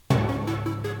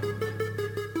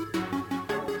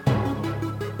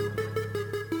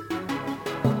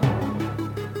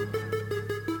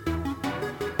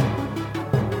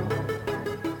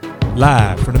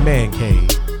Live from the Man Cave,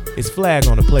 it's Flag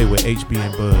on the Play with HB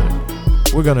and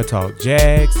Bud. We're gonna talk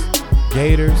Jags,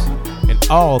 Gators, and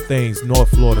all things North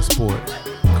Florida sports,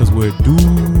 cause we're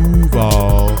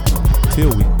Duval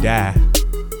till we die.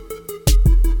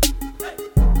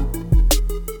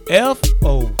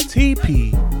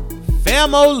 FOTP,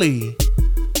 family.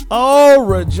 Oh,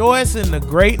 rejoice in the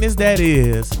greatness that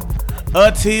is.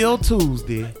 Until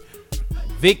Tuesday.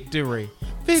 Victory.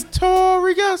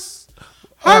 Victorious.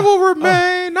 I will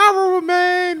remain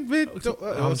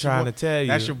victorious. I'm trying to tell you.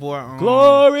 That's your boy.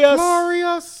 Glorious.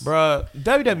 Glorious. Bruh,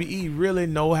 WWE really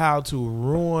know how to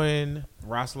ruin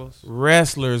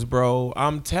wrestlers, bro.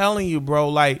 I'm telling you, bro.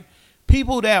 Like,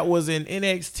 people that was in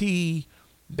NXT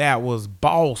that was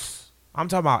boss. I'm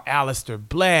talking about Aleister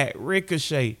Black,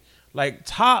 Ricochet. Like,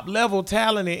 top level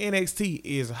talent in NXT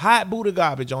is hot Buddha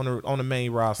garbage on the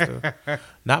main roster.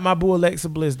 Not my boo Alexa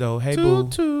Bliss though. Hey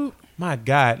boo. My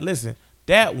God, listen,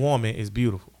 that woman is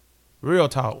beautiful. Real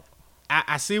talk.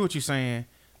 I see what you're saying.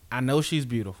 I know she's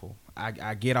beautiful.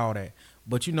 I get all that.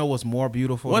 But you know what's more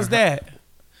beautiful? What's that?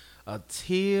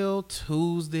 Until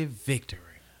Tuesday victory.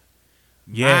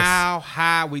 Yes. How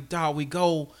high we thought we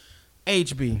go.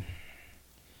 HB.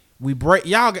 We break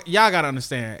y'all gotta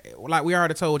understand. Like we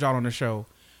already told y'all on the show,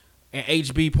 and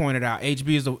HB pointed out.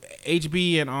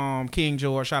 HB and King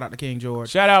George. Shout out to King George.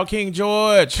 Shout out King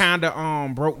George.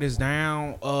 Kinda broke this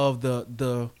down of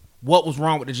the what was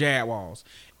wrong with the Jaguars.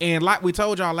 And like we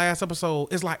told y'all last episode,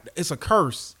 it's a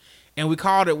curse. And we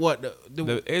called it what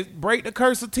break the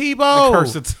curse of Tebow. The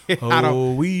curse of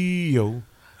Tebow.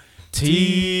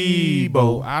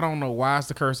 Tebow. I don't know why it's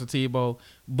the curse of Tebow,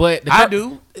 but I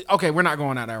do. Okay, we're not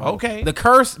going out that road. Okay. The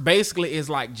curse basically is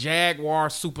like Jaguar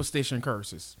superstition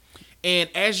curses. And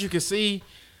as you can see,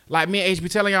 like me and HB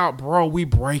telling y'all, bro, we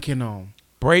breaking them.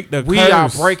 Break the curse. We are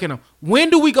breaking them. When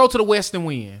do we go to the West and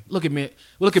win? Look at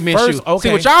Minshew. Okay.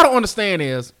 See, what y'all don't understand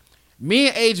is me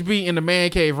and HB in the Man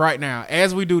Cave right now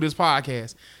as we do this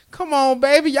podcast. Come on,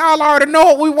 baby. Y'all already know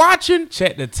what we watching.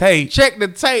 Check the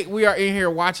tape. We are in here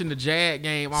watching the Jag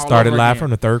game all Started over live again.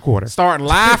 from the third quarter. Starting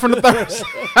live from the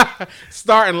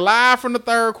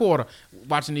third quarter.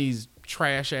 Watching these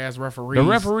trash-ass referees. The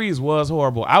referees was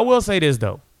horrible. I will say this,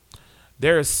 though.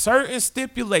 There are certain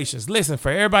stipulations. Listen, for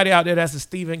everybody out there that's a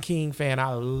Stephen King fan,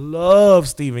 I love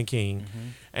Stephen King. Mm-hmm.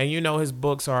 And, you know, his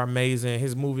books are amazing.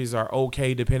 His movies are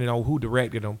okay depending on who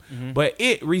directed them. Mm-hmm. But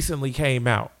it recently came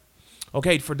out.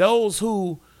 Okay, for those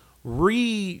who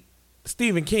read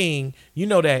Stephen King, you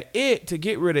know that to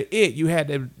get rid of it, you had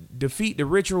to defeat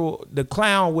the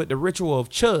clown with the ritual of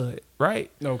Chud, right?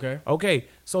 Okay.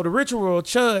 So the ritual of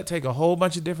Chud take a whole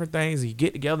bunch of different things. And you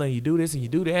get together and you do this and you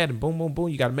do that and boom, boom, boom.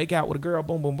 You got to make out with a girl,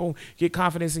 boom, boom, boom. Get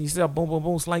confidence in yourself, boom, boom,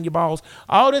 boom. Slang your balls.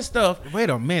 All this stuff. Wait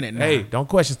a minute now. Hey, don't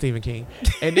question Stephen King.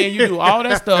 And then you do all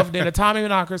that stuff. Then the Tommy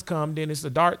Knockers come. Then it's the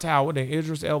Dark Tower. Then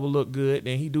Idris Elba look good.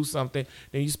 Then he do something.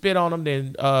 Then you spit on him.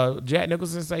 Then Jack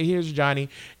Nicholson say, "Here's Johnny."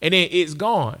 And then it's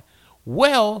gone.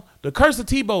 Well, the Curse of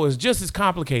Tebow is just as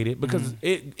complicated because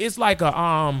it's like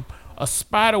a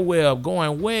spider web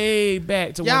going way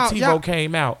back to when Tebow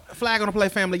came out. Flag on the Play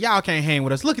family, y'all can't hang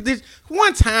with us. Look at this.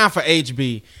 One time for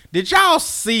HB. Did y'all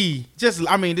see, did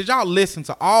y'all listen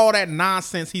to all that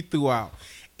nonsense he threw out?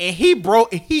 And he broke,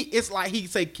 it's like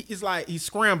he's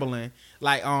scrambling,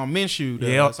 like Minshew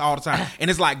does all the time. And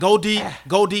it's like, go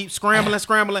deep,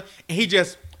 scrambling. And he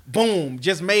just, boom,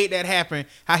 just made that happen.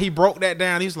 How he broke that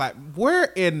down. He was like, where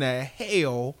in the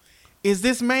hell is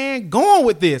this man going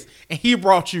with this? And he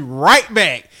brought you right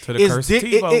back to the curse of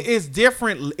Tebow. It's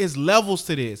different. It's levels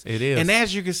to this. It is. And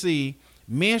as you can see,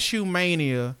 Minshew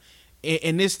Mania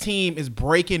and this team is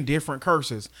breaking different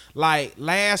curses. Like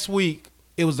last week,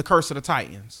 it was the curse of the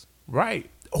Titans.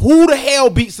 Right. Who the hell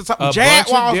beats the Titans? Bunch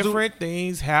of different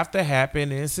things have to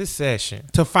happen in succession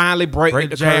to finally break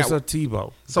the curse of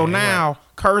Tebow. So now,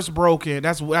 curse broken.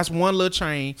 That's one little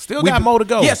chain. Still got more to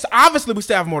go. Yes, obviously we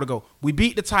still have more to go. We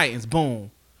beat the Titans.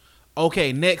 Boom.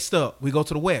 Okay, next up, we go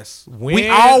to the West. When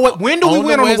do we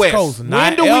win on the West Coast?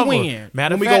 When do we win?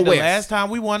 Matter of fact, the last time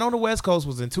we won on the West Coast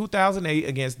was in 2008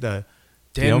 against the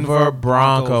Denver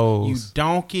Broncos. You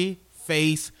donkey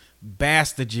face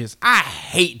bastards. I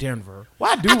hate Denver.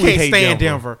 Why do I we can't hate stand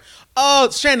Denver?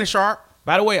 Shannon Sharp.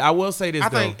 By the way, I will say this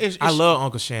though. I love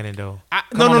Uncle Shannon though.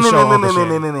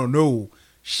 No.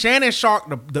 Shannon Sharp,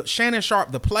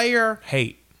 the player.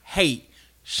 Hate.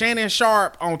 Shannon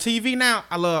Sharp on TV now.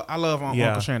 I love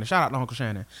Uncle Shannon. Shout out to Uncle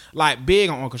Shannon. Like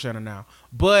big on Uncle Shannon now.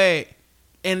 But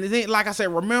and then, like I said,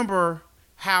 remember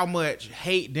how much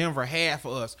hate Denver had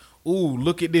for us. Ooh,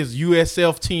 look at this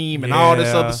USF team and all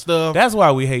this other stuff. That's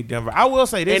why we hate Denver. I will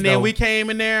say this, and then though. we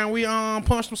came in there and we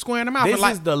punched them square in the mouth. This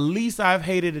Like, is the least I've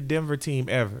hated a Denver team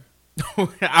ever.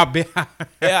 I bet.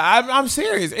 Yeah, I'm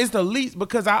serious. It's the least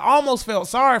because I almost felt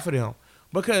sorry for them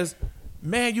because,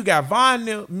 man, you got Von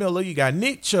Miller, you got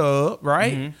Nick Chubb,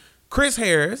 right? Mm-hmm. Chris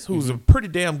Harris, who's a pretty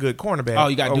damn good cornerback. Oh,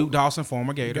 you got Duke Dawson,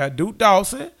 former Gator. You got Duke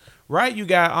Dawson, right? You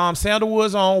got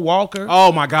Sandalwood's on Walker.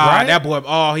 Oh my God, right? that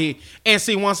boy! And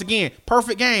see, once again,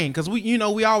 perfect game because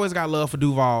we always got love for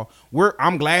Duval.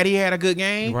 I'm glad he had a good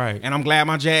game, right? And I'm glad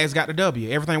my Jags got the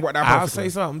W. Everything worked out perfectly. I'll say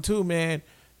something too, man.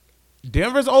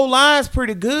 Denver's O-line's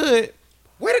pretty good.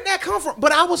 Where did that come from?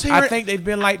 But I was hearing. I think they've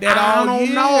been like that all year. I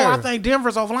don't know. I think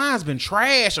Denver's O-line's been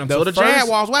trash until the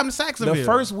Jaguars. What happened to Saxonville? The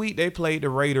first week they played the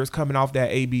Raiders coming off that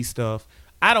AB stuff.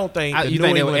 I don't think the New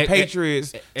England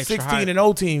Patriots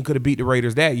 16-0 team could have beat the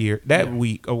Raiders that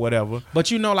week or whatever.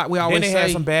 But like we always say, then they had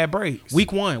some bad breaks.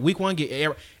 Week one week one is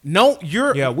a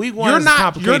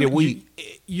complicated week.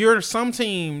 Some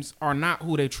teams are not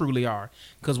who they truly are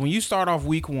because when you start off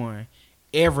week one,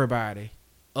 everybody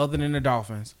other than the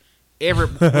Dolphins.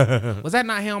 Was that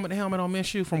not helmet to helmet on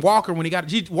Minshew from Walker when he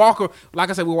got Walker?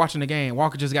 Like I said, we were watching the game.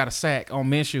 Walker just got a sack on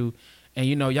Minshew, and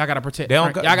y'all got to protect.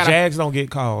 Jags don't get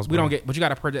calls. We don't get, but you got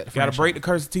to protect. You got to break the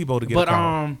curse of Tebow to get a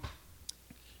call.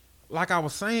 Like I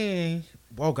was saying,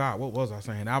 oh God, what was I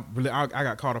saying? I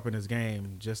got caught up in this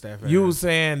game just that fast. You were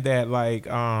saying that like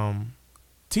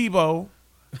Tebow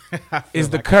is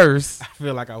the curse. I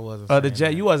feel like I wasn't. The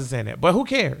Jags. You wasn't saying that, but who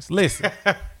cares? Listen.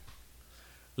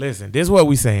 Listen, this is what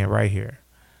we saying right here.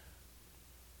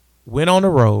 Went on the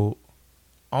road,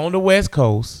 on the West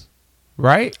Coast,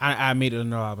 right? I immediately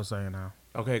know what I was saying now.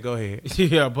 Okay, go ahead.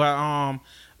 Yeah, but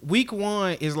week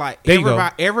one is like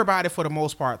everybody for the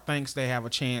most part thinks they have a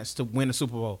chance to win the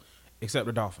Super Bowl, except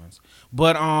the Dolphins.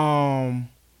 But and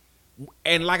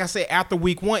like I said, after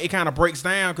week one, it kind of breaks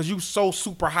down because you so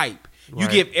super hype. Right. You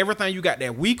give everything you got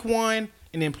that week one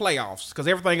and then playoffs because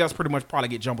everything else pretty much probably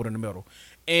get jumbled in the middle.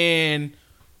 And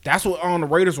that's what the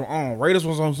Raiders were on. Raiders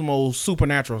was on some old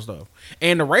supernatural stuff.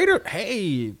 And the Raiders,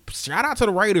 hey, shout out to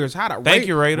the Raiders. Thank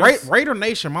you, Raiders. Raider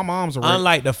Nation, my mom's a Raider.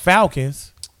 Unlike the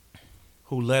Falcons,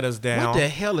 who let us down. What the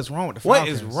hell is wrong with the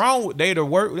Falcons? What is wrong with they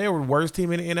were the worst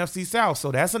team in the NFC South,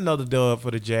 so that's another dub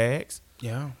for the Jags.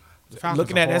 Yeah.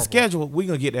 Looking at that schedule, we're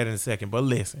going to get that in a second. But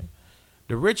listen,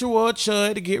 the ritual of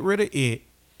Chud to get rid of it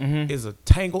is a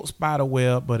tangled spider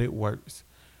web, but it works.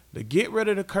 To get rid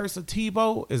of the curse of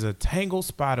Tebow is a tangled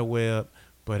spider web,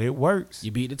 but it works. You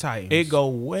beat the Titans. It go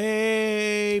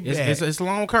way back. It's a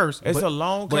long curse. It's a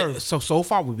long curse. So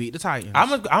far we beat the Titans.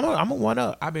 I'm a one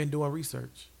up. I've been doing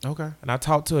research. Okay. And I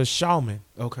talked to a shaman.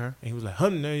 Okay. And he was like, I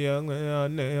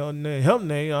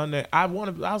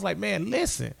was like, man,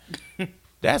 listen.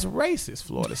 That's racist,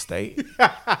 Florida State.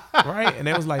 Right? And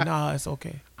they was like, nah, it's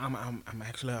okay. I'm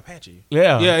actually Apache.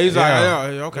 Yeah. Yeah, he's like,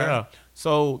 yeah, okay. Yeah.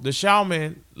 So the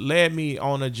shaman led me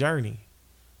on a journey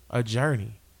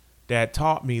that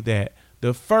taught me that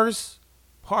the first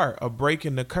part of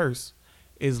breaking the curse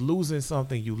is losing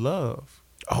something you love.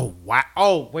 Oh, wow.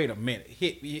 Oh, wait a minute.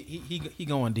 He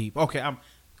going deep. Okay,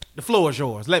 the floor is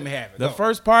yours. Let me have it. The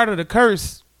first part of the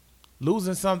curse,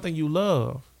 losing something you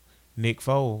love. Nick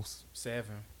Foles. 7.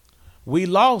 We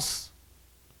lost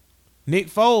Nick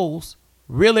Foles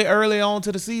really early on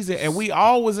to the season, and we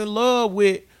all was in love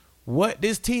with what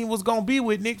this team was going to be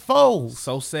with Nick Foles.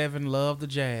 So 7 loved the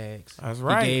Jags. That's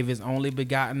right. He gave his only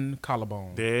begotten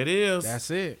collarbone. There it is.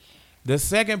 That's it. The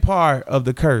second part of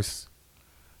the curse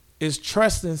is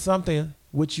trusting something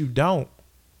which you don't.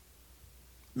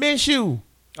 Minshew.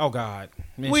 Oh, God.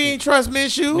 Minshew. We ain't trust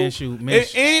Minshew.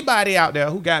 Minshew. Anybody out there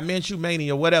who got Minshew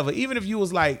mania or whatever, even if you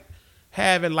was like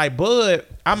having like Bud,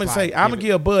 I'm going to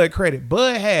give Bud credit.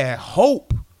 Bud had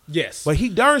hope. Yes. But he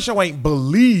darn sure ain't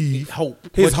believe hope.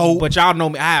 Hope. But y'all know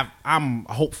me, I'm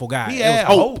a hopeful guy. He had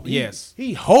hope. Yes.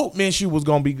 He hoped Minshew was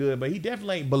going to be good, but he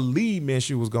definitely ain't believe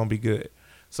Minshew was going to be good.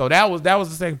 So that was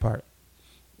the second part.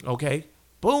 Okay.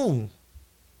 Boom.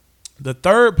 The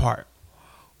third part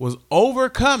was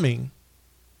overcoming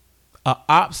an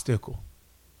obstacle.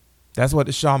 That's what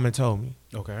the shaman told me.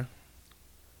 Okay.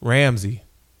 Ramsey.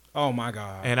 Oh, my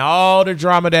God. And all the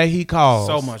drama that he caused.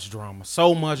 So much drama.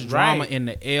 So much drama in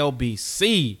the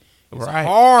LBC. It's right.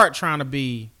 hard trying to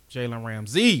be Jalen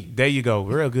Ramsey. There you go.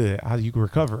 Real good. You can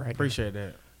recover right Appreciate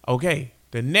that. Okay.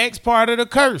 The next part of the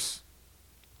curse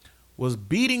was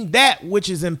beating that which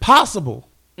is impossible.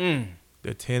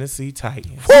 The Tennessee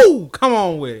Titans. Woo! Come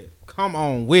on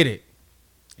with it.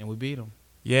 And we beat them.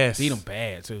 Yes. Beat them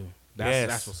bad, too.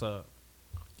 That's what's up.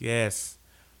 Yes.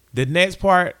 The next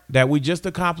part that we just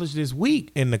accomplished this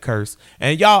week in the curse,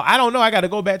 and y'all, I don't know. I got to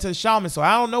go back to the shaman, so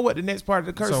I don't know what the next part of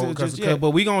the curse is just yet. But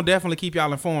we gonna definitely keep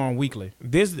y'all informed weekly.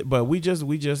 But we just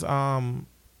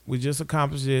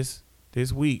accomplished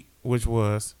this week, which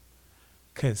was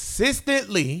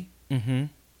consistently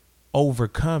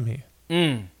overcoming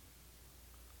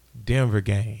Denver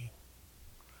game.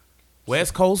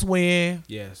 West Coast win.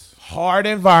 Yes. Hard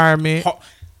environment.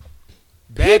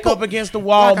 Back up against the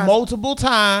wall multiple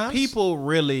times. People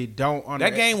really don't understand.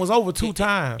 That game was over 2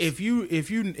 times. If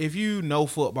you know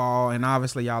football, and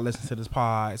obviously y'all listen to this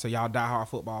pod, so y'all diehard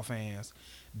football fans,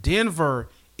 Denver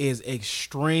is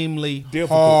extremely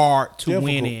hard to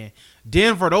win in.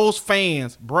 Denver, those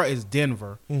fans, bro, is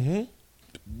Denver.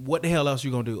 What the hell else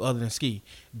you gonna do other than ski?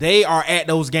 They are at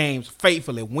those games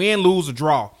faithfully, win, lose, or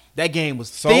draw. That game was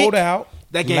sold out.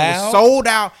 That game was sold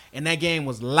out, and that game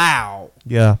was loud.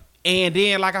 Yeah. And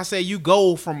then, like I said, you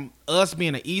go from us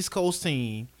being an East Coast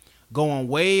team, going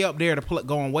way up there to play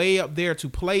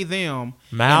them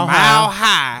mile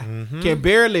high, can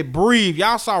barely breathe.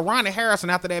 Y'all saw Ronnie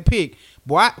Harrison after that pick.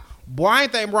 Boy, I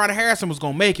ain't think Ronnie Harrison was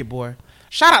gonna make it, boy.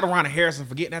 Shout out to Ronnie Harrison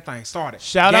for getting that thing started.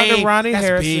 Shout out to Ronnie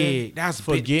Harrison big. That's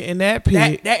for big. Getting that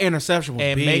pick. That interception was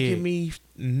and big. making me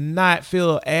not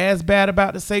feel as bad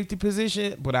about the safety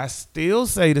position, but I still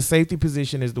say the safety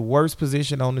position is the worst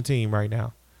position on the team right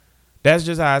now. That's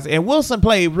just how and Wilson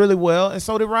played really well, and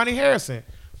so did Ronnie Harrison.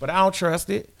 But I don't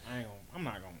trust it. I'm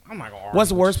not gonna argue. What's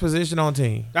the worst position on the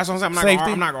team? That's what I'm saying.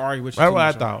 I'm not gonna argue with you. That's what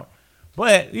I thought.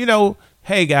 But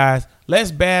hey guys,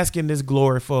 let's bask in this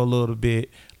glory for a little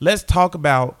bit. Let's talk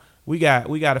about we got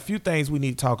a few things we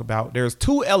need to talk about. There's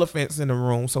 2 elephants in the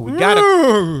room, so we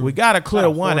gotta clear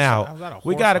one out.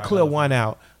 We gotta clear one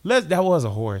out. That was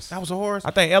a horse. That was a horse. I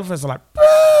think elephants are like.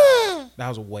 That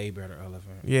was a way better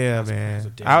elephant. Yeah,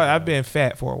 man. I've been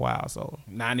fat for a while, so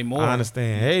not anymore. I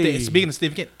understand. Hey, speaking of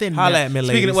Stephen King, thinner. Holla at me,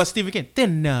 ladies. Speaking of what Stephen King,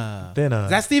 thinner. Is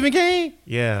that Stephen King?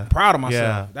 Yeah. I'm proud of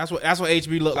myself. Yeah. That's what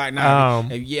HB look like now. How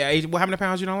many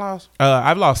pounds you done lost?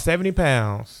 I've lost 70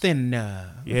 pounds.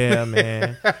 Thinner. Yeah,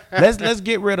 man. let's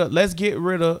get rid of.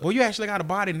 Well, you actually got a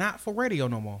body not for radio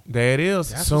no more. There it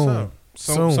is. That's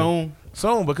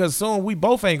Soon, because soon we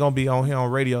both ain't gonna be on here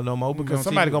on radio no more because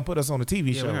somebody gonna put us on the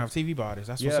TV show. We're gonna have TV bodies.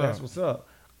 That's what's up.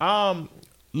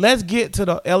 Let's get to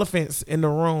the elephants in the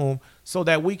room so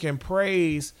that we can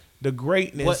praise the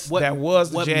greatness that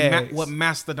was the Jags. What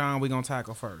mastodon we gonna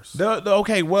tackle first?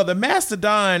 The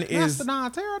mastodon is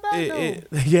pterodactyl.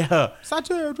 Yeah,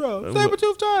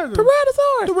 saber-tooth tiger,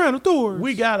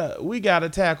 tyrannosaurus. We gotta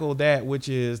tackle that, which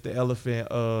is the elephant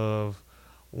of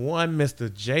one Mr.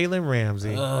 Jalen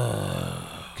Ramsey.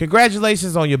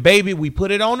 Congratulations on your baby. We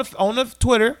put it on the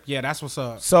Twitter. Yeah, that's what's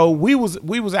up. So we was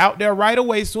out there right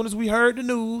away as soon as we heard the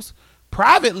news.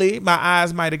 Privately, my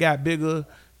eyes might have got bigger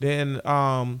than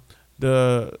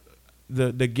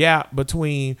the gap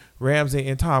between Ramsey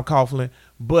and Tom Coughlin,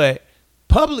 but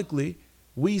publicly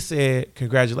we said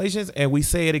congratulations, and we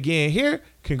say it again here.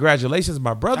 Congratulations,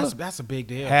 my brother. That's a big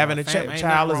deal. Having a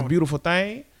child is a beautiful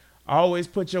thing. Always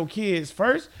put your kids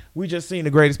first. We just seen the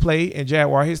greatest play in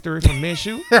Jaguar history from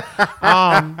Minshew.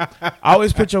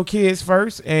 Always put your kids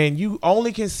first, and you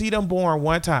only can see them born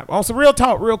one time. On some real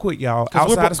talk, real quick, y'all.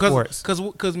 Outside of sports,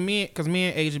 because me and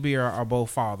HB are both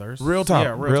fathers. Real talk,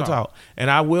 yeah, real talk. And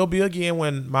I will be again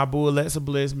when my boo Alexa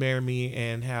Bliss marry me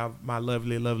and have my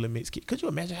lovely, lovely mixed kid. Could you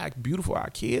imagine how beautiful our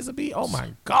kids would be? Oh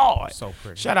my God, so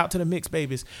pretty. Shout out to the mixed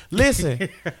babies. Listen,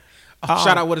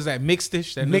 shout out. What is that?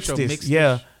 Mixed-ish. That Mixed-ish.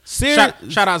 Yeah.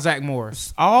 Shout out Zach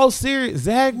Morris. All serious.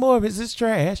 Zach Morris is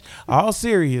trash. All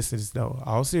seriousness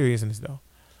though.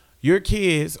 Your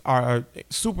kids are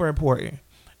super important,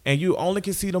 and you only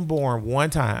can see them born one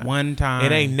time.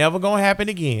 It ain't never gonna happen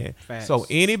again. Facts. So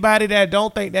anybody that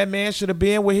don't think that man should have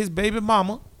been with his baby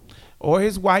mama, or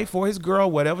his wife, or his girl,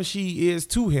 whatever she is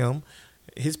to him,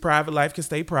 his private life can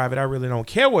stay private. I really don't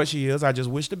care what she is. I just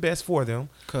wish the best for them.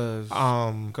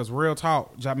 Cause real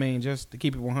talk. I mean, just to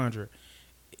keep it 100.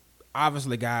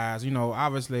 Obviously, guys,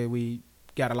 obviously we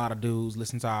got a lot of dudes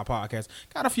listen to our podcast.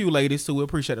 Got a few ladies too. We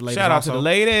appreciate the ladies. Shout out to the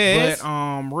ladies.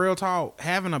 But real talk,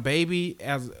 having a baby,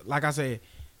 like I said,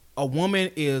 a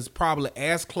woman is probably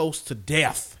as close to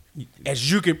death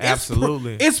as you can.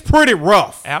 Absolutely, it's pretty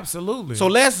rough. Absolutely. So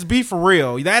let's be for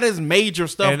real. That is major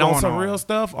stuff. And on some real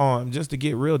stuff, just to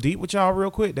get real deep with y'all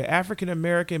real quick, the African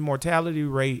American mortality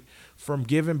rate from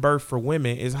giving birth for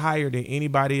women is higher than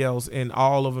anybody else in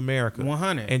all of America.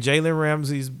 100. And Jalen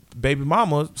Ramsey's baby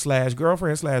mama /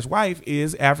 girlfriend / wife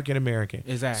is African American.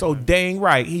 Exactly. So dang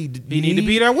right, he need to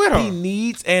be there with her. He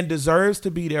needs and deserves to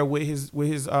be there with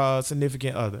his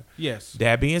significant other. Yes.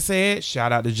 That being said,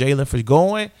 shout out to Jalen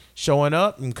for showing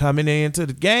up, and coming into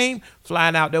the game,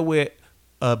 flying out there with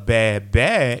a bad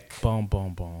back. Boom,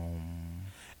 boom, boom.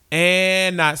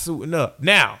 And not suiting up.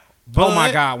 Now, oh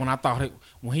my God!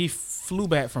 When he flew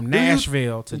back from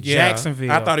Nashville to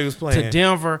Jacksonville, I thought he was playing. To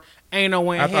Denver. Ain't no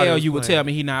way in hell you would playing. tell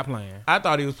me he not playing. I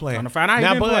thought he was playing. Trying to find out he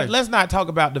now, didn't play. let's not talk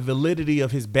about the validity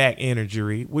of his back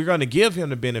injury. We're going to give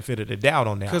him the benefit of the doubt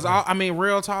on that. Because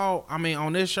real talk.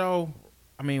 On this show,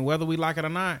 whether we like it or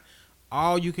not,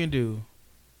 all you can do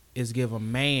is give a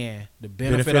man the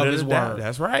benefit of his word.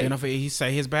 That's right. He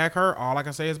say his back hurt. All I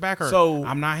can say is back hurt. So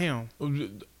I'm not him.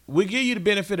 We give you the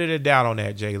benefit of the doubt on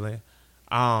that, Jalen.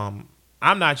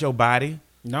 I'm not your body.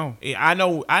 No. I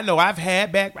know. I've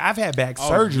had back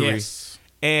surgery. Yes.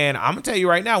 And I'm gonna tell you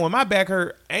right now, when my back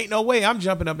hurt, ain't no way I'm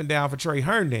jumping up and down for Trey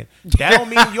Herndon. That don't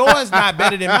mean yours not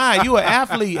better than mine. You an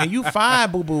athlete and you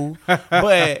fine, boo boo.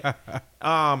 But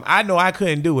I know I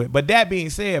couldn't do it. But that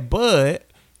being said, Bud,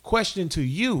 question to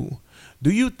you: do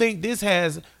you think this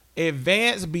has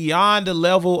advanced beyond the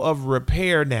level of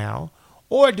repair now,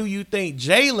 or do you think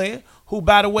Jalen, who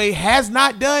by the way has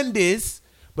not done this,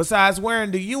 besides wearing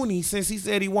the uni since he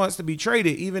said he wants to be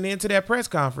traded, even into that press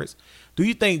conference, do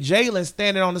you think Jalen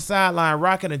standing on the sideline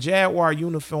rocking a Jaguar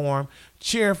uniform,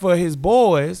 cheering for his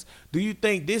boys, do you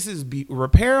think this is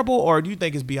repairable, or do you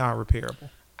think it's beyond repairable?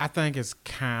 I think it's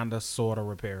kind of sort of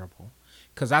repairable.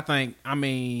 Because I think,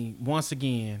 once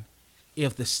again,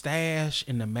 if the stash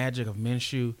and the magic of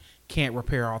Minshew can't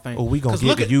repair all things. Oh, we going to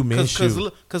get to you,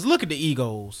 Minshew. Because look at the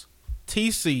egos.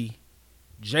 TC,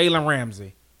 Jalen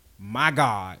Ramsey. My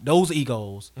God, those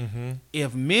egos. Mm-hmm.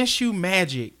 If Minshew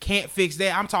magic can't fix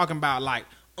that, I'm talking about like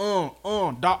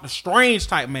Doctor Strange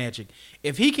type magic.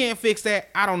 If he can't fix that,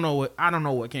 I don't know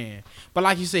what can. But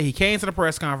like you said, he came to the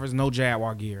press conference, no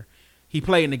Jaguar gear. He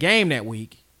played in the game that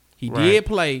week. He did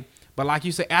play, but like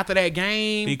you said, after that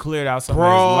game, he cleared out some of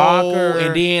his locker,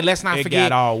 and then let's not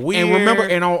forget. Got all weird. And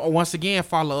remember, once again,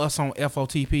 follow us on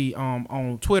FOTP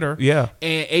on Twitter. Yeah.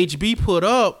 And HB put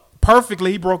up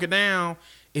perfectly. He broke it down.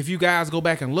 If you guys go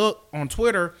back and look on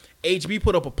Twitter, HB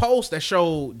put up a post that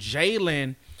showed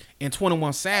Jalen and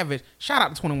 21 Savage. Shout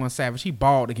out to 21 Savage. He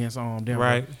balled against Denver.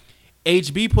 Right.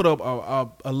 HB put up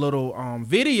a little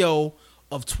video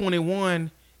of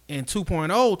 21 and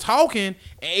 2.0 talking,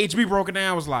 and HB broke it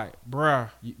down. Was like, bruh,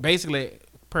 basically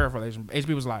paraphrasing.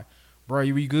 HB was like, bruh,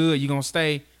 you good? You gonna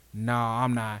stay? Nah,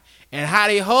 I'm not. And how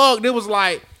they hugged, it was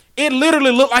like. It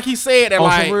literally looked like he said that.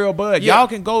 Like, some real bud. Yeah. Y'all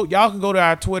can go to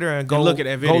our Twitter and go look at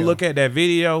that video. Go look at that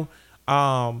video.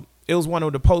 It was one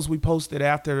of the posts we posted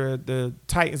after the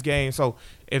Titans game. So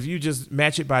if you just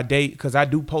match it by date, because I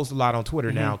do post a lot on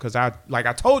Twitter now, because I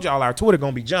told y'all, our Twitter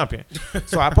gonna be jumping.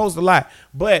 So I post a lot.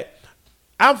 But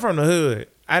I'm from the hood,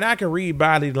 and I can read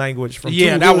body language from two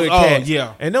hood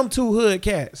cats. And them two hood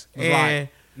cats. And like,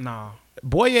 nah.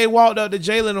 Boye walked up to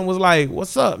Jalen and was like,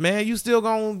 "What's up, man? You still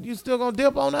gonna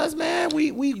dip on us, man?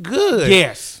 We good."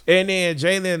 Yes. And then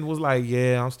Jalen was like,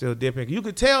 "Yeah, I'm still dipping." You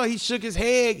could tell he shook his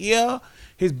head. Yeah,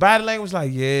 his body language was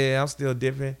like, "Yeah, I'm still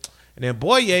dipping." And then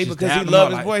Boye, because he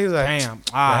loved his boy, he was like, "Damn,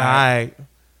 all right,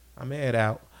 I'm head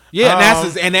out." Yeah,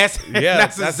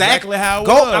 that's exactly how it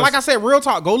was. Like I said, real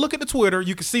talk. Go look at the Twitter.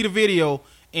 You can see the video,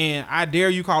 and I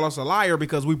dare you call us a liar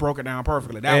because we broke it down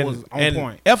perfectly. That was on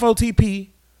point. FOTP.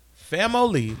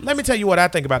 Family. Let me tell you what I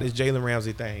think about this Jalen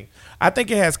Ramsey thing. I think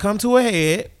it has come to a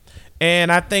head, and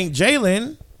I think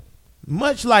Jalen,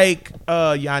 much like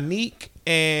Yannick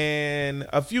and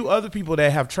a few other people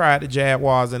that have tried the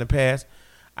Jaguars in the past,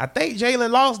 I think Jalen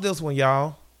lost this one,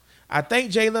 y'all. I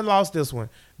think Jalen lost this one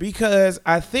because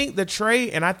I think the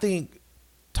trade, and I think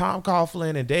Tom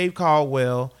Coughlin and Dave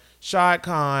Caldwell, Shad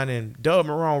Khan, and Doug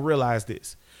Marrone realize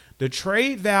this. The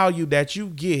trade value that you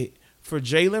get for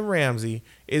Jalen Ramsey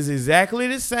is exactly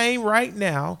the same right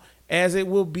now as it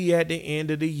will be at the end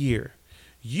of the year.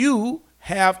 You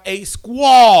have a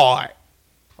squad,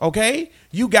 okay?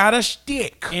 You got a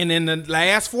stick. And in the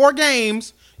last 4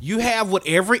 games, you have what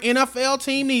every NFL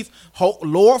team needs.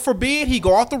 Lord forbid he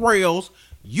go off the rails.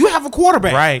 You have a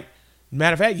quarterback. Right.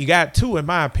 Matter of fact, you got 2 in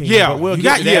my opinion. Yeah, but we'll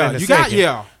get to that in a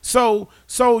second. So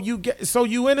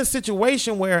you in a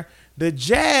situation where the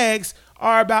Jags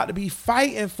are about to be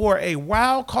fighting for a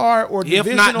wild card or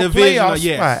divisional playoff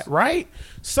spot, right?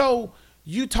 So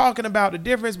you talking about the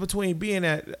difference between being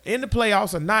in the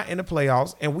playoffs or not in the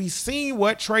playoffs, and we seen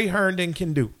what Trey Herndon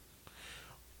can do.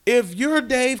 if you're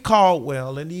Dave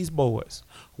Caldwell and these boys,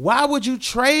 why would you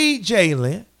trade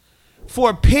Jalen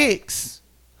for picks?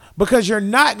 Because you're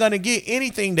not going to get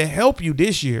anything to help you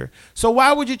this year. So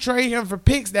why would you trade him for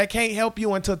picks that can't help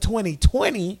you until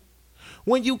 2020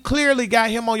 when you clearly got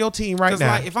him on your team right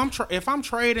now? Like if I'm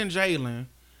trading Jalen,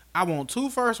 I want 2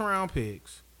 first-round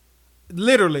picks.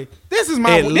 Literally, this is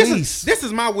my this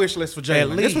is my wish list for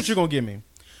Jalen. This is what you're gonna give me.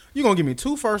 You're gonna give me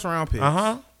 2 first-round picks.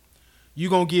 You're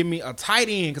gonna give me a tight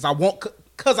end because I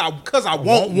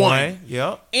want one.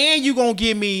 Yep. And you're gonna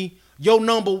give me your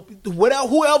number,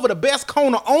 whoever the best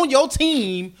corner on your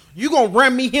team, you gonna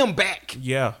run me him back.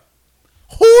 Yeah.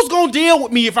 Who's gonna deal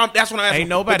with me if I'm? That's what I'm asking. Ain't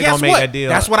nobody gonna make that deal.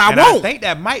 That's what I want. I think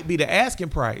that might be the asking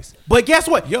price. But guess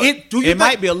what? It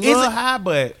might be a little high,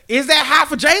 but is that high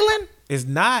for Jalen? It's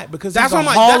not, because that's he's a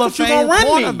Hall of Fame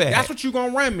cornerback. That's what you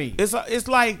gonna run me. It's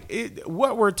like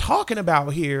what we're talking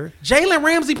about here. Jalen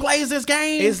Ramsey plays this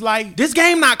game. It's like this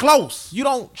game not close. You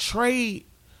don't trade.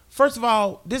 First of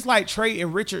all, this like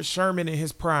trading Richard Sherman in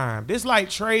his prime. This like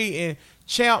trading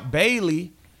Champ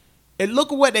Bailey. And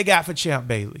look at what they got for Champ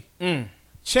Bailey.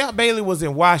 Champ Bailey was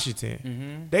in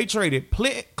Washington. They traded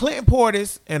Clinton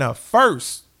Portis and a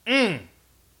first.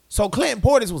 So Clinton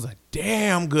Portis was a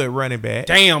damn good running back.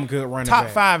 Top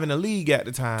 5 in the league at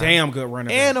the time. Damn good running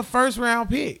back. And a first-round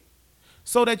pick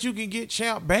so that you can get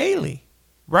Champ Bailey.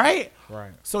 Right?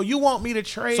 Right. So you want me to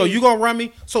trade. So you going to run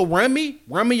me. So run me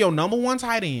your number 1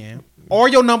 tight end or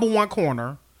your number 1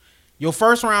 corner, your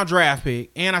first-round draft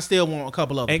pick, and I still want a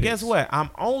couple of And picks. guess what? I'm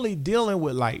only dealing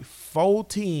with like 4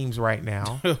 teams right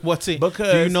now. What team?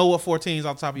 Because do you know what 4 teams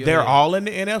off the top of your head? They're all in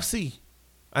the NFC.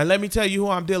 And let me tell you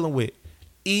who I'm dealing with.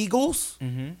 Eagles,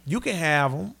 you can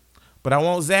have them, but I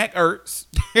want Zach Ertz.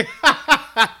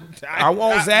 I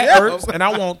want Zach Ertz, and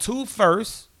I want 2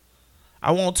 firsts.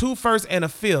 I want 2 firsts and a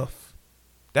 5th.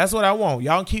 That's what I want.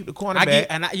 Y'all keep the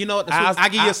cornerback. You know what? I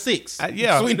give you a 6.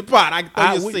 Yeah. Sweeten the pot. I can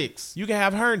throw you a 6. You can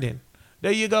have Herndon.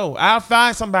 There you go. I'll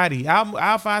find somebody.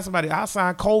 I'll find somebody. I'll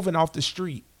sign Colvin off the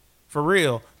street. For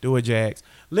real. Do it, Jags.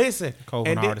 Listen.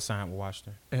 Colvin already signed with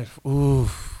Washington.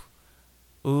 Oof.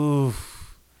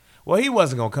 Well, he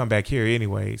wasn't gonna come back here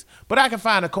anyways. But I can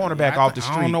find a cornerback off the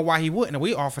street. I don't know why he wouldn't.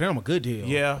 We offered him a good deal.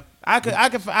 Yeah, I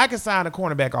could sign a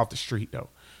cornerback off the street though.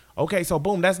 Okay, so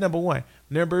boom, that's number 1.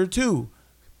 Number 2,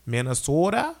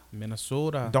 Minnesota.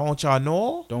 Don't y'all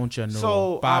know?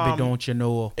 So Bobby, don't you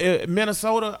know?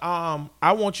 Minnesota.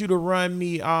 I want you to run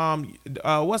me.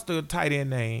 What's the tight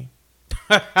end name?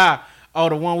 Oh,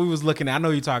 the one we was looking at. I know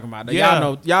you're talking about.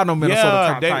 Yeah. Y'all know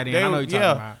Minnesota tight end. I know you're talking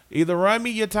about. Either run me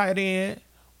your tight end,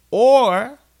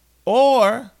 or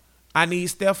I need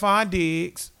Stephon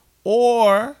Diggs,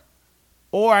 or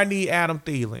I need Adam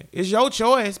Thielen. It's your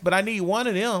choice, but I need one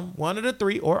of them, one of the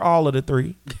 3, or all of the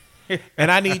 3,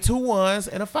 and I need 2 1s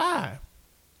and a 5.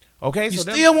 Okay, you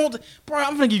so still want, bro?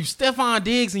 I'm gonna give you Stephon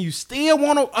Diggs, and you still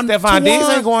want to. Stephon Diggs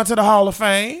ain't going to the Hall of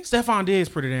Fame. Stephon Diggs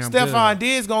pretty damn good. Stephon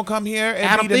Diggs gonna come here and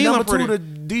Adam be the Thielen number 2 to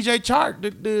DJ Chark.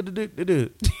 Because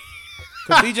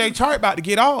DJ Chark about to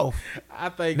get off. I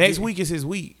think next week is his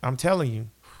week. I'm telling you.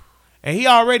 And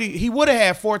he would have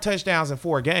had 4 touchdowns in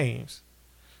 4 games.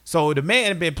 So the man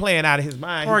had been playing out of his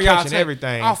mind. He's catching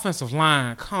everything. Offensive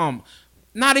line,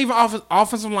 not even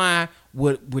offensive line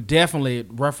would definitely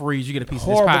referees. You get a piece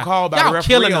horrible of this pie. Horrible call by the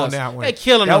referee on that one. They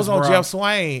killing us. That was on bro. Jeff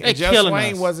Swain. And Jeff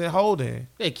Swain wasn't holding.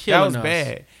 They killing us.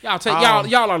 That was bad.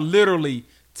 Y'all are literally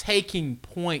taking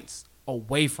points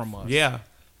away from us. Yeah.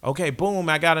 Okay. Boom.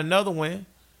 I got another one.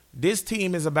 This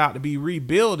team is about to be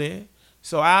rebuilding,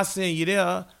 so I'll send you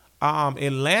there.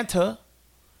 Atlanta.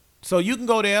 So you can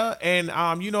go there, and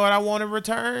you know what I want in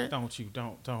return? Don't.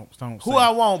 Who I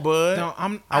want, bud?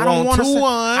 I don't want 2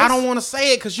 1s. I don't want to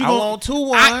say it because you. I want 2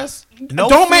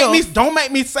 1s. Don't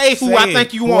make me say who I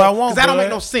think you want. Because that don't make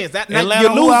no sense.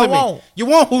 You're losing me. You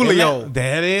want Julio?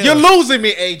 That is. You're losing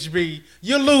me, HB.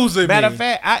 You're losing me. Matter of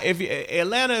fact,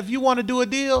 Atlanta, if you want to do a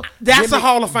deal, that's a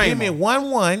Hall of Fame. Give me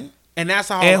 1-1, and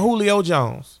that's a and Julio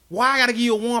Jones. Why I gotta give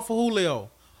you a 1 for Julio?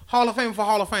 Hall of Fame for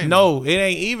Hall of Fame. No, it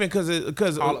ain't even because it ain't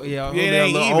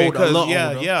even because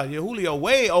Julio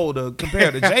way older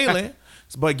compared to Jalen.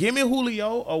 But give me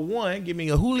Julio a 1. Give me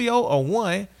a Julio a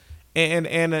 1, and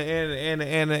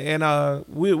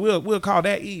we'll call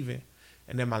that even.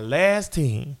 And then my last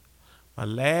team,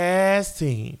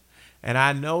 and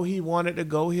I know he wanted to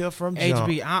go here from jump.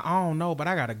 HB, I don't know, but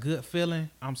I got a good feeling.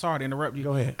 I'm sorry to interrupt you.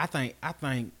 Go ahead. I think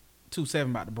 2-7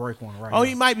 about to break one right now. Oh,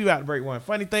 he might be about to break one.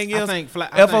 Funny thing is,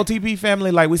 FOTP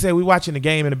family, like we said, we watching the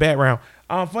game in the background.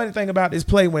 Funny thing about this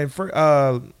play when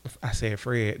I said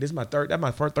Fred. This is my third. That's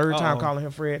my third time calling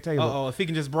him Fred Taylor. If he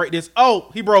can just break this.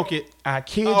 Oh, he broke it. I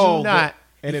kid you not.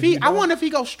 And I wonder if he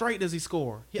goes straight, does he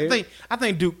score? I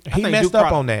think Duke. He messed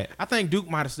up on that. I think Duke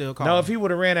might have still called. No, if he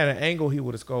would have ran at an angle, he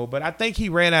would have scored. But I think he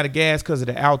ran out of gas because of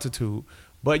the altitude.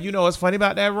 But you know what's funny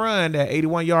about that run, that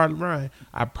 81-yard run?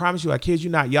 I promise you, I kid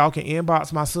you not, y'all can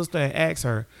inbox my sister and ask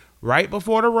her. Right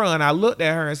before the run, I looked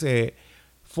at her and said,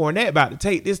 Fournette about to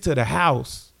take this to the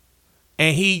house.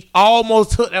 And he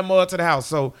almost took that mud to the house.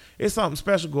 So it's something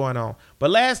special going on.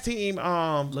 But last team,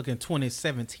 looking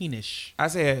 2017-ish. I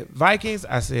said Vikings,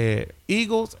 I said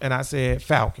Eagles, and I said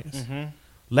Falcons. Mm-hmm.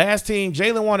 Last team,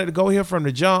 Jalen wanted to go here from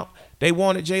the jump. They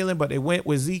wanted Jalen, but they went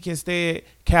with Zeke instead.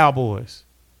 Cowboys.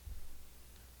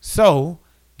 So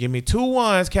give me 2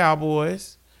 ones,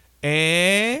 Cowboys.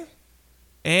 And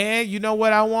you know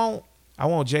what I want? I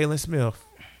want Jalen Smith.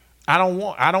 I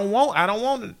want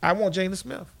Jalen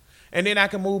Smith. And then I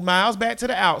can move Miles back to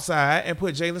the outside and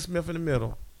put Jalen Smith in the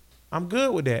middle. I'm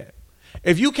good with that.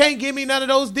 If you can't give me none of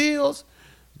those deals,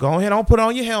 go ahead and put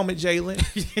on your helmet, Jalen.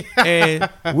 And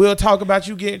we'll talk about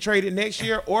you getting traded next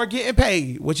year or getting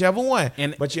paid, whichever one.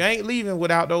 But you ain't leaving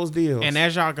without those deals. And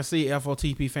as y'all can see,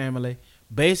 FOTP family,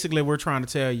 basically we're trying to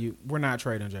tell you we're not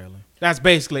trading Jalen. That's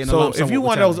basically so if you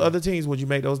want those other teams, would you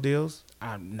make those deals?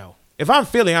 No. If I'm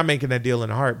Philly, I'm making that deal in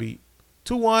a heartbeat.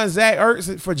 2-1 Zach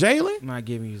Ertz for Jalen. I'm not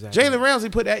giving you Zach. Jalen Ramsey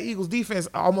put that Eagles defense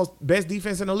almost best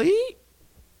defense in the league.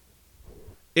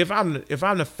 If I'm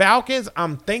the Falcons,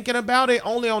 I'm thinking about it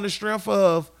only on the strength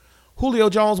of Julio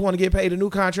Jones want to get paid a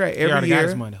new contract every year. Got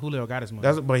his money. Julio got his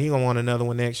money. But he gonna want another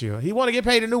one next year. He want to get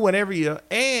paid a new one every year,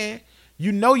 and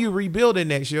you know you rebuilding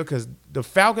next year because the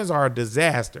Falcons are a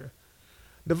disaster.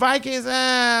 The Vikings,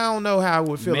 I don't know how I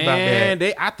would feel about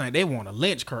that. I think they want to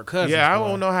lynch Kirk Cousins. Yeah, I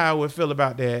don't know how I would feel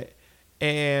about that.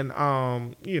 And,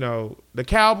 the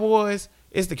Cowboys,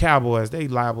 it's the Cowboys. They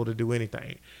liable to do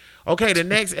anything. Okay, the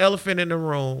next elephant in the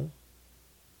room.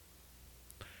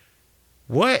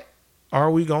 What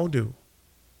are we going to do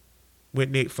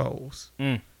with Nick Foles?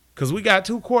 Because we got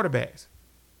 2 quarterbacks.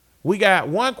 We got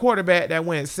one quarterback that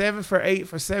went 7 for 8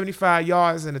 for 75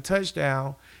 yards and a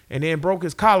touchdown and then broke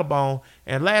his collarbone.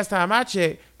 And last time I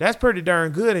checked, that's pretty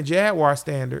darn good in Jaguar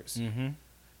standards. Mm-hmm.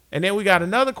 And then we got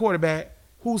another quarterback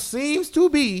who seems to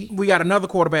be... We got another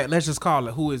quarterback, let's just call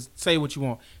it, who is, say what you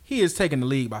want, he is taking the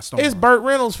league by storm. It's Burt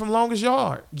Reynolds from Longest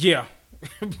Yard. Yeah.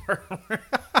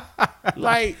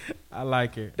 Like... I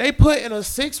like it. They put in a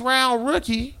 6th-round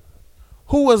rookie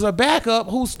who was a backup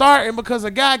who's starting because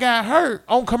a guy got hurt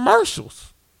on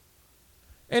commercials.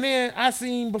 And then I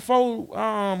seen before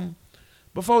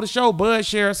the show, Bud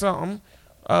shared something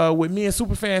with me and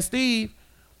Superfan Steve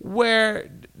where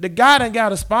the guy done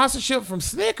got a sponsorship from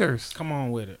Snickers. Come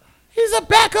on with it. He's a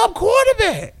backup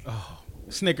quarterback. Oh,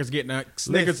 Snickers getting that.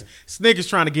 Snickers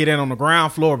trying to get in on the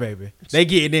ground floor, baby. They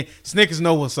getting in. Snickers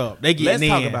know what's up. They getting in.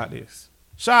 Let's talk about this.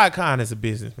 Shad Khan is a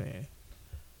businessman.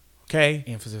 Okay?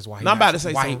 Emphasis why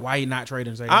he not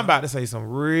trading Zay. I'm about to say some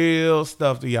real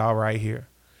stuff to y'all right here.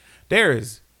 There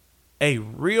is a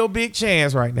real big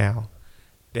chance right now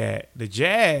that the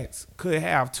Jags could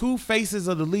have 2 faces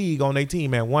of the league on their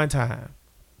team at one time.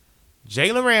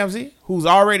 Jalen Ramsey, who's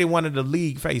already one of the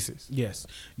league faces. Yes.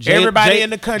 Everybody in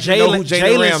the country know who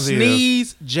Jalen Ramsey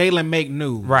sneeze, is. Jalen make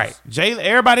news. Right.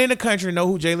 Everybody in the country know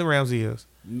who Jalen Ramsey is.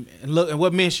 And look at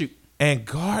what Minshew. And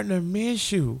Gardner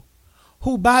Minshew,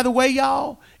 who, by the way,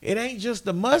 y'all, it ain't just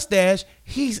the mustache.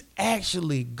 He's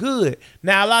actually good.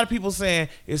 Now, a lot of people saying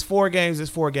it's 4 games,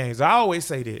 it's 4 games. I always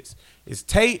say this. It's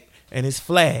tape and it's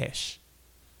flash.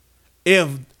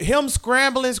 If him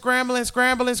scrambling and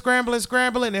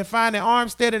finding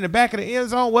Armstead in the back of the end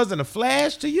zone wasn't a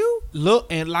flash to you? Look,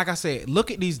 and like I said,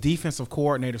 look at these defensive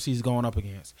coordinators he's going up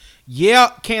against. Yeah,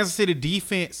 Kansas City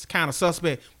defense kind of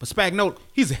suspect, but Spagnuolo,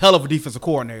 he's a hell of a defensive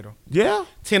coordinator. Yeah.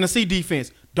 Tennessee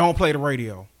defense, don't play the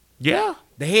radio. Yeah.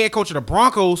 The head coach of the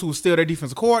Broncos, who's still their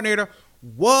defensive coordinator,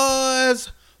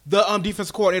 was the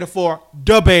defensive coordinator for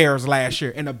the Bears last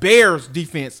year. And the Bears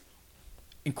defense,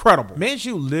 incredible.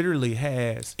 Minshew literally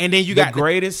has and then you got the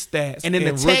greatest stats and then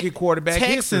in rookie quarterback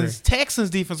history.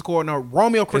 Texans defensive coordinator,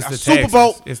 Romeo Crennel. Super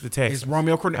Bowl. It's the Texans. It's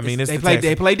Romeo Crennel. I mean, they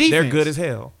play defense. They're good as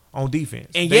hell on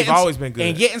defense. And they've always been good.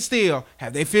 And yet and still,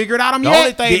 have they figured out him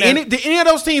yet? Did any of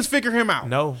those teams figure him out?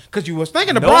 No. Because you was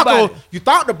thinking the Broncos, you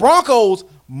thought the Broncos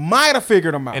might have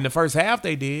figured him out. In the first half,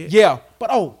 they did. Yeah. But,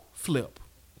 Flip.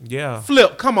 Yeah.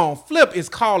 Flip, come on. Flip is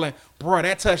calling, bro,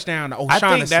 that touchdown to O'Shaughnessy.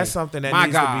 I think that's something that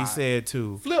needs to be said,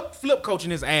 too. Flip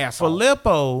coaching his ass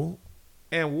Filippo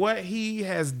and what he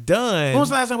has done. When was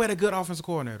the last time we had a good offensive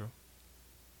coordinator?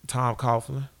 Tom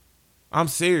Coughlin. I'm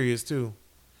serious, too.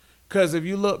 Because if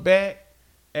you look back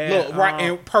at...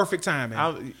 in perfect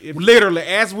timing. Literally,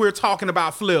 as we're talking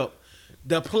about Flip,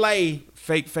 the play,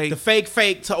 the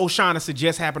fake to O'Shaughnessy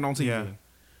just happened on TV. Yeah.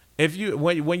 If you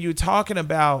when you're talking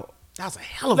about, That was a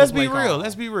hell of let's a play be real. call.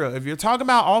 Let's be real. If you're talking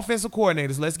about offensive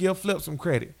coordinators, let's give Flip some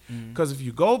credit. Because if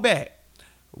you go back,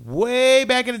 way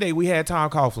back in the day, we had Tom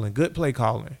Coughlin, good play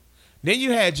calling. Then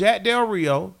you had Jack Del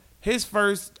Rio, his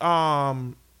first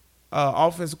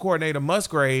offensive coordinator,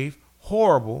 Musgrave,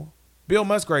 horrible. Bill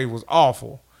Musgrave was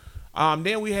awful.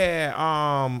 Then we had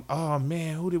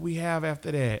who did we have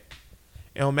after that?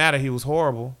 It don't matter. He was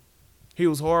horrible.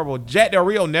 Jack Del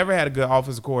Rio never had a good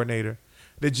offensive coordinator.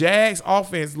 The Jags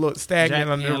offense looked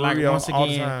stagnant under Del Rio all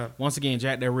the time. Once again,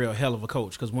 Jack Del Rio, hell of a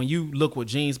coach. Because when you look what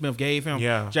Gene Smith gave him,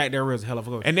 Jack Del Rio's a hell of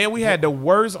a coach. And then we had the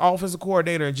worst offensive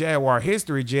coordinator in Jaguar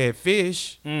history, Jed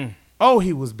Fish. Oh,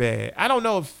 he was bad. I don't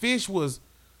know if Fish was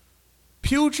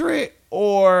putrid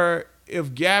or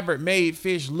if Gabbert made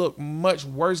Fish look much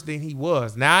worse than he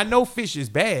was. Now, I know Fish is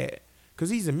bad because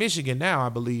he's in Michigan now, I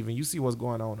believe, and you see what's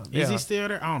going on up there. Is he still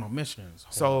there? I don't know. Michigan's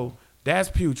horrible. So that's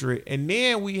putrid. And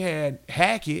then we had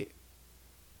Hackett.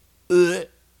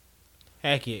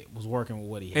 Hackett was working with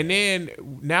what he had. And then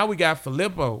now we got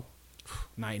Filippo.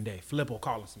 Night and day. Filippo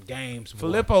calling some games.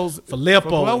 Filippo's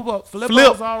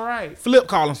all right. Flip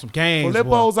calling some games.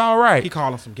 Filippo's all right. He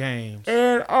calling some games.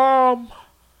 And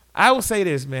I will say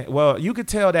this, man. Well, you could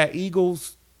tell that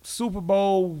Eagles Super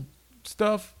Bowl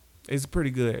stuff is pretty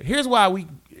good. Here's my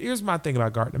thing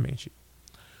about Gardner Minshew.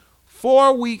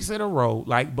 4 weeks in a row,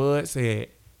 like Bud said,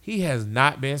 he has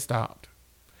not been stopped.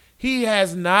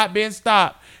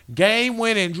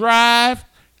 Game-winning drive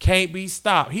can't be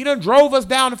stopped. He done drove us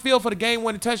down the field for the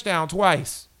game-winning touchdown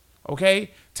twice. Okay?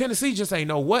 Tennessee just ain't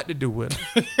know what to do with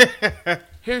him.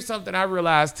 Here's something I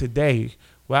realized today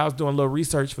while I was doing a little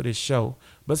research for this show.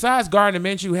 Besides Gardner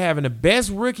Minshew having the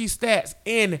best rookie stats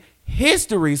in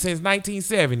history since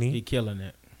 1970, he killing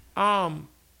it.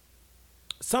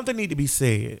 Something need to be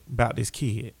said about this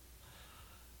kid.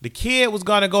 The kid was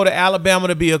going to go to Alabama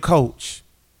to be a coach.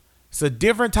 It's a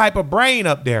different type of brain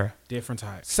up there. Different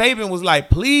type. Saban was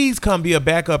like, please come be a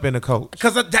backup and a coach.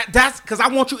 Because I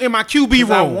want you in my QB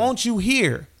role. I want you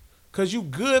here because you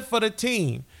good for the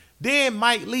team. Then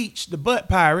Mike Leach, the butt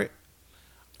pirate.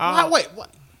 Wait,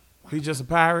 what? He's just a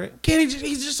pirate?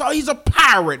 He's a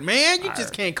pirate, man. You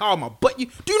just can't call him a butt. Do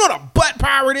you know what a butt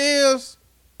pirate is?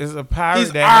 It's a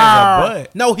pirate that has a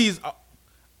butt. No,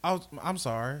 I'm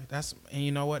sorry. And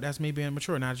you know what? That's me being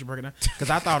mature now that you break it down.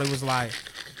 Because I thought it was like,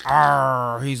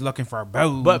 he's looking for a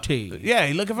booty. Yeah,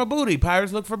 he's looking for booty.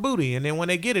 Pirates look for booty. And then when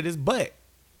they get it, it's butt.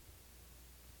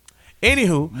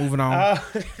 Anywho. Moving on.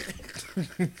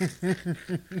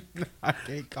 I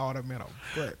can't call them in a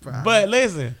butt pirate. But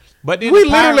listen. Then we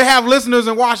literally have listeners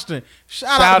in Washington.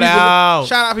 Shout out.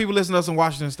 Shout out people listening to us in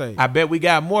Washington State. I bet we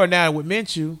got more now with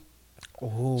Minshew.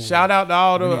 Oh. Shout out to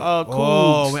all the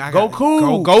Cougs. Go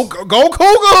Cougs. Go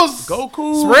Cougars. Go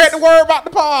Cougs. Spread the word about the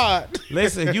pod.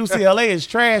 Listen, UCLA is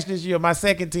trash this year, my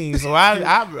second team. So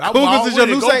I Cougars is your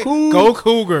new say. Go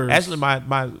Cougars. Actually,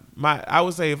 my I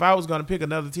would say if I was going to pick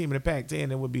another team in the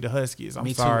Pac-10, it would be the Huskies. I'm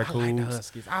sorry, Cougs. I like the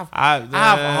Huskies.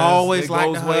 I've always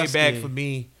liked the Huskies. Goes way back for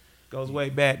me. Goes way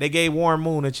back. They gave Warren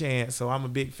Moon a chance, so I'm a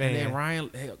big fan.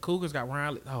 And then Cougars got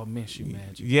Ryan. Oh, Minshew,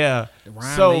 man. Yeah.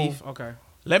 Ryan Leaf. Okay.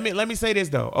 Let me say this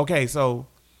though. Okay, so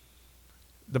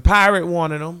the Pirate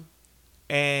wanted him,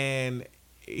 and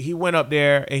he went up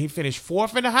there and he finished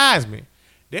fourth in the Heisman.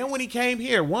 Then when he came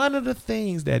here, one of the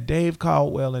things that Dave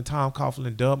Caldwell and Tom Coughlin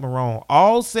and Doug Marrone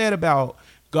all said about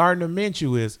Gardner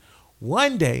Minshew is,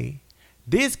 one day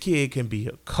this kid can be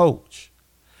a coach.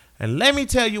 And let me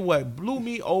tell you what blew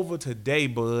me over today,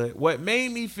 bud. What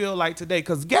made me feel like today,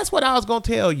 because guess what I was going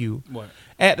to tell you? What?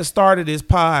 At the start of this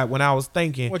pod when I was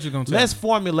thinking, what you gonna tell let's me?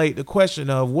 formulate the question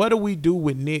of what do we do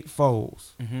with Nick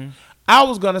Foles? Mm-hmm. I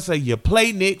was going to say you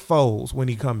play Nick Foles when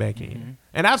he come back in.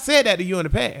 And I've said that to you in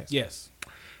the past. Yes.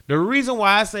 The reason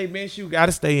why I say Minshew got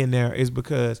to stay in there is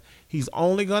because he's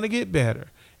only going to get better.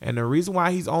 And the reason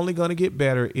why he's only going to get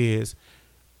better is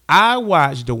I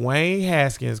watched Dwayne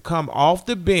Haskins come off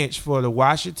the bench for the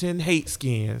Washington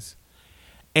Hateskins,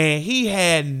 and he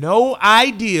had no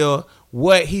idea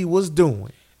what he was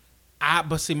doing.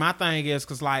 But see, my thing is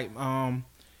because like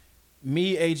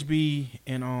me, HB,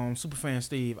 and Superfan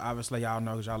Steve, obviously y'all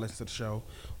know because y'all listen to the show.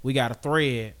 We got a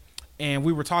thread, and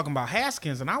we were talking about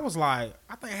Haskins, and I was like,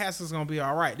 I think Haskins is gonna be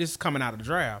all right. This is coming out of the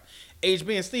draft.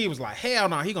 HB and Steve was like, hell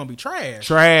no, he gonna be trash.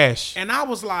 Trash. And I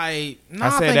was like, no,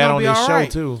 I said that on this show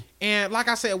too. And like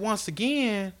I said, once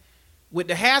again, with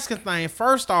the Haskins thing,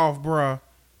 first off, bruh,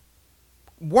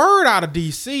 word out of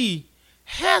DC,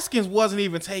 Haskins wasn't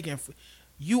even taking.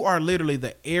 You are literally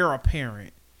the heir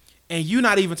apparent, and you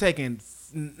not even taking,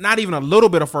 not even a little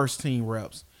bit of first team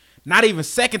reps. not even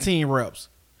second team reps.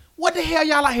 What the hell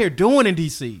y'all out here doing in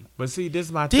DC? But see, this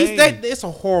is my thing. It's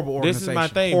a horrible organization. This is my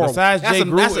thing. Horrible. Besides Jay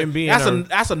Gruden being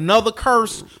that's another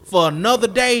curse for another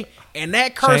day. And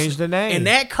that curse, change the name. And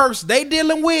that curse they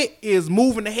dealing with is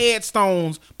moving the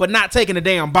headstones, but not taking the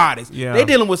damn bodies. Yeah. They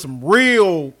dealing with some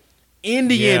real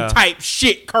Indian type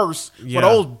shit curse for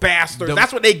those bastards.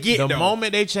 That's what they get. The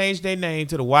moment they change their name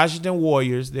to the Washington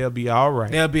Warriors, they'll be all right.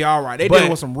 They'll be all right. They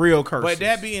dealing with some real curses. But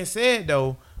that being said,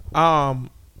 though,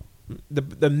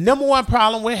 the number one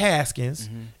problem with Haskins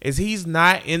is he's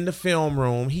not in the film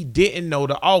room. He didn't know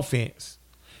the offense.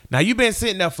 Now, you've been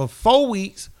sitting there for 4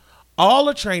 weeks, all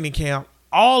the training camp,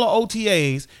 all the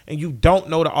OTAs, and you don't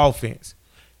know the offense.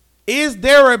 Is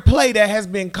there a play that has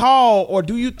been called, or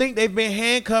do you think they've been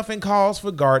handcuffing calls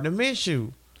for Gardner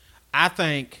Minshew? I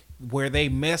think where they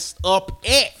messed up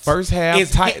at first half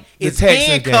is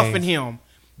handcuffing him.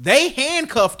 They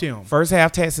handcuffed him. First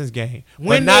half Texans game.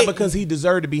 But not because he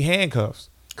deserved to be handcuffed.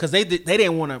 Because they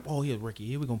didn't want to, oh, here's Ricky.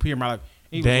 Here we going to put him right.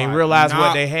 They didn't realize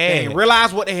what they had. They didn't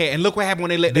realize what they had. And look what happened when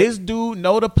they let this dude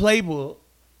know the playbook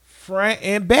front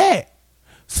and back.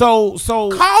 So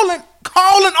calling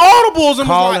audibles and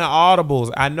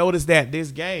audibles. I noticed that this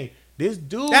game. This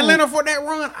dude that Leonard for that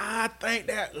run, I think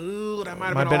that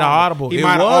might have been an audible. He it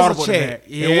might was have a check.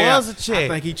 Yeah, it was a check. I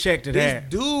think he checked it. This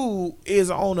dude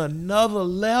is on another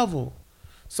level.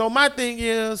 So my thing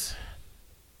is,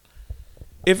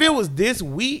 if it was this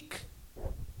week,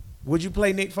 would you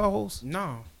play Nick Foles?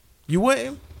 No, you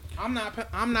wouldn't. I'm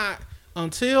not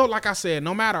until, like I said,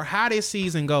 no matter how this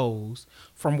season goes,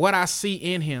 from what I see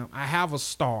in him, I have a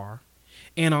star,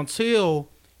 and until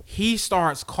he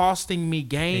starts costing me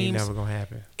games. Ain't never gonna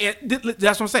happen. And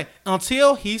that's what I'm saying.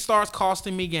 Until he starts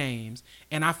costing me games,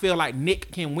 and I feel like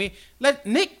Nick can win.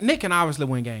 Nick can obviously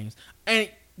win games. And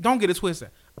don't get it twisted.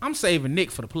 I'm saving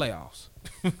Nick for the playoffs,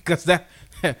 because that's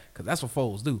what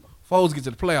Foles do. Foles get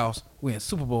to the playoffs, win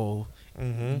Super Bowl,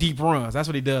 deep runs. That's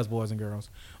what he does, boys and girls.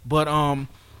 But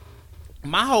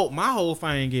my whole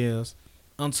thing is,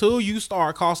 until you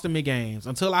start costing me games,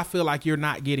 until I feel like you're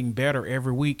not getting better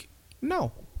every week,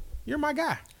 no. You're my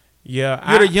guy.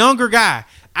 Yeah, you're the younger guy.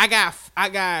 I got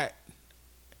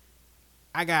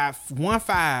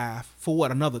 1.5 for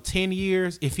what, another 10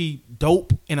 years if he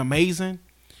dope and amazing,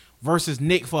 versus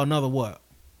Nick for another what?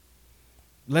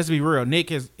 Let's be real. Nick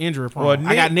is injury prone. Well,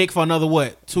 I got Nick for another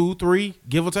what? 2, 3,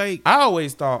 give or take. I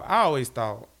always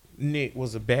thought Nick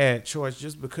was a bad choice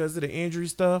just because of the injury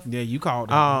stuff. Yeah, you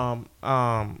called him.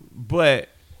 But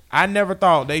I never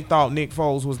thought they thought Nick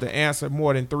Foles was the answer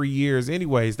more than 3 years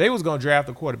anyways. They was going to draft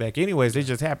a quarterback anyways. They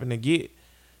just happened to get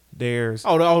theirs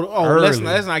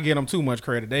let's not give them too much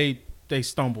credit. They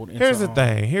stumbled into Here's the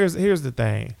thing. Here's the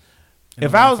thing.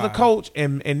 If I was the coach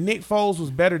and Nick Foles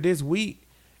was better this week,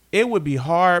 it would be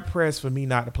hard pressed for me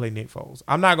not to play Nick Foles.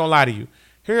 I'm not going to lie to you.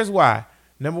 Here's why.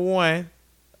 Number one,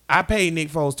 I paid Nick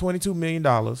Foles $22 million.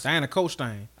 That ain't a coach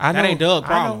thing. I know, that ain't Doug's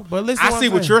problem. I know, but listen, I see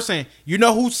what you're saying. You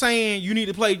know who's saying you need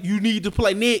to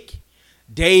play Nick?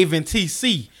 Dave and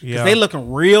TC. Because they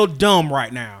looking real dumb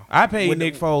right now. I paid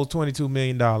Nick Foles $22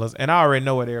 million, and I already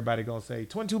know what everybody going to say.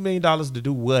 $22 million to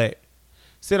do what?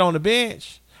 Sit on the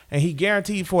bench, and he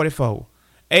guaranteed 44.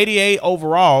 88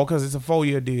 overall because it's a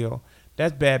 4-year deal.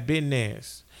 That's bad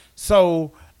business.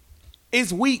 So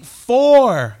it's week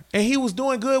 4, and he was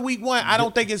doing good week 1. I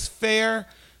don't think it's fair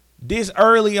this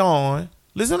early on.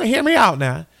 Listen, hear me out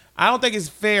now. I don't think it's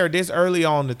fair this early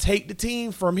on to take the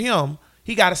team from him.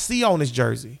 He got a C on his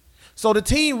jersey. So the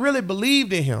team really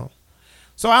believed in him.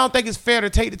 So I don't think it's fair to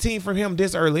take the team from him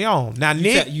this early on. Now,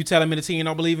 Nick, you telling me the team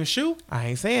don't believe in Shoe? I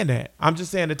ain't saying that. I'm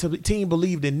just saying the team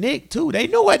believed in Nick too. They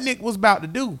knew what Nick was about to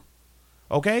do.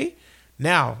 Okay?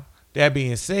 Now, that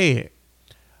being said,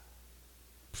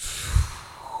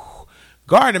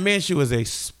 Gardner Minshew is a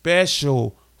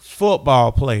special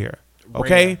football player.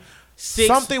 Okay?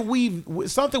 Something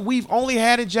we've only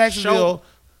had in Jacksonville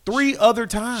 3 other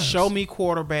times. Show me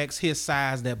quarterbacks his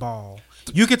size that ball.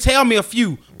 You can tell me a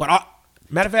few, but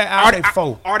matter of fact, I'll say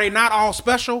 4. Are they not all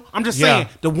special? I'm just saying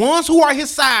the ones who are his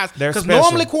size, because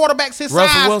normally quarterbacks his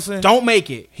size Wilson, don't make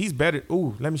it. He's better.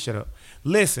 Ooh, let me shut up.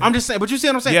 Listen, I'm just saying, but you see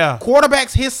what I'm saying? Yeah.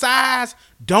 Quarterbacks his size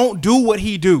don't do what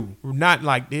he do. Not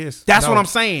like this. That's what I'm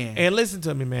saying. And listen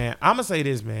to me, man. I'm gonna say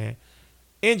this, man.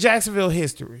 In Jacksonville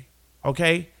history,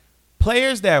 okay,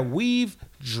 players that we've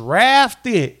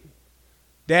drafted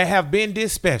that have been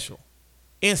this special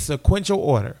in sequential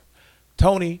order: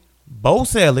 Tony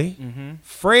Boselli,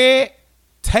 Fred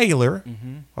Taylor,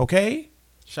 okay.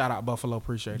 Shout out Buffalo,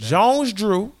 appreciate that. Jones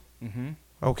Drew,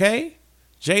 okay.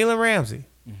 Jalen Ramsey.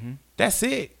 That's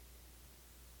it.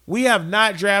 We have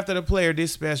not drafted a player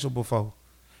this special before.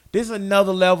 This is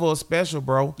another level of special,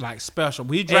 bro. Like special.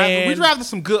 We drafted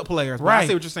some good players. But I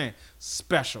see what you're saying.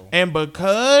 Special. And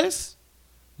because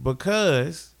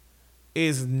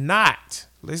it's not,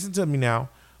 listen to me now,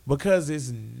 because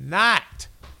it's not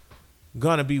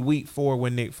gonna be week 4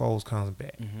 when Nick Foles comes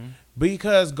back. Mm-hmm.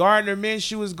 Because Gardner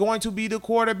Minshew is going to be the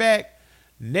quarterback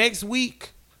next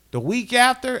week, the week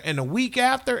after, and the week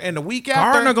after, and the week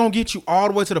after. Gardner gonna get you all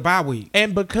the way to the bye week.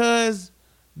 And because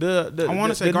the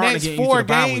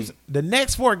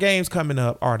next 4 games coming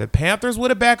up are the Panthers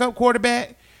with a backup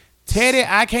quarterback. Teddy,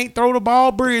 I can't throw the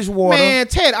ball, Bridgewater. Man,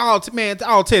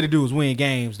 all Teddy do is win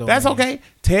games, though. That's okay.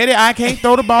 Teddy, I can't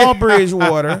throw the ball,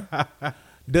 Bridgewater.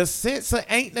 The Saints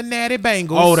ain't the Natty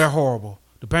Bengals. Oh, they're horrible.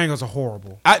 The Bengals are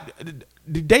horrible.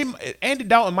 Andy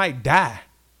Dalton might die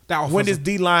when this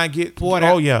D-line get.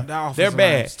 They're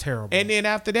bad. It's terrible. And then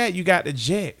after that, you got the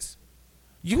Jets.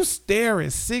 You staring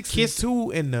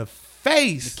 6-2 in the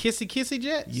face. The kissy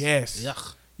Jets? Yes.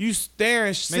 Yuck. You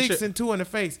staring 6-2 in the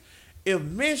face. If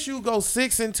Minshew goes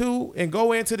 6-2 and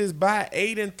go into this bye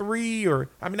 8-3,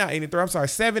 not 8-3. I'm sorry,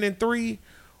 7-3,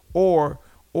 or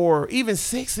even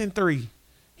 6-3,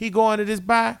 he go into this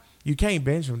bye. You can't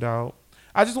bench him, dog.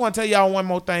 I just want to tell y'all one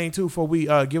more thing too before we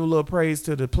give a little praise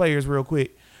to the players real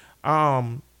quick.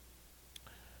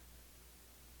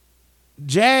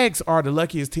 Jags are the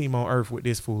luckiest team on earth with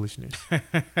this foolishness,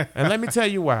 and let me tell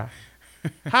you why.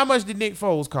 How much did Nick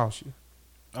Foles cost you?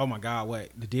 Oh my God! What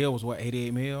the deal was? What,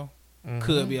 $88 million? Mm-hmm.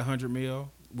 Could be $100 million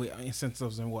with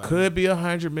incentives and what? Could be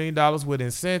 $100 million with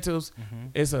incentives. Mm-hmm.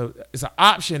 It's an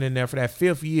option in there for that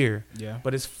 5th year. Yeah,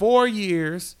 but it's 4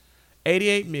 years,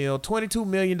 $88 million, $22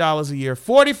 million a year,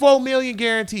 $44 million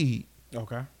guaranteed.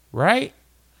 Okay, right?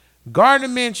 Gardner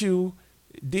Minshew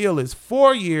deal is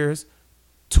 4 years,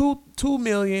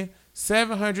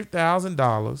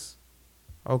 $2,700,000.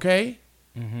 Okay,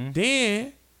 mm-hmm.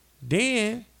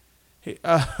 Then.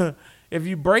 If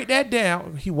you break that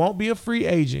down, he won't be a free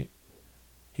agent.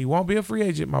 He won't be a free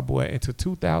agent, my boy, until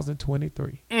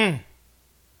 2023. And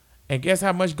guess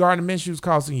how much Gardner Minshew's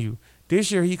costing you? This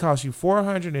year, he costs you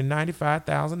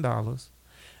 $495,000.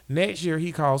 Next year,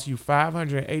 he costs you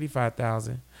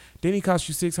 $585,000. Then he costs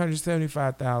you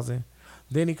 $675,000.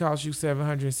 Then he costs you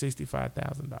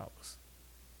 $765,000.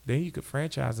 Then you could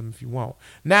franchise him if you want.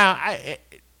 Now,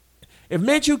 if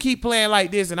Minshew keep playing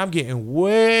like this, and I'm getting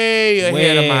way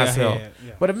ahead of myself, yeah.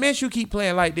 But if Minshew keep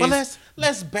playing like this, well,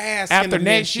 let's bask after in the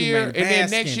next Minshew, year, man. and then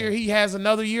next year he has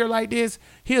another year like this,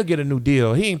 he'll get a new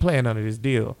deal. He ain't playing under this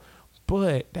deal,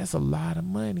 but that's a lot of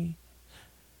money.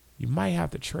 You might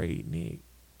have to trade Nick.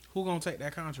 Who gonna take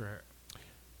that contract?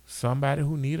 Somebody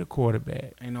who need a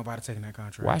quarterback. Ain't nobody taking that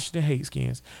contract. Washington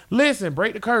Haskins. Listen,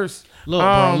 break the curse. Look,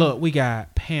 bro, look, we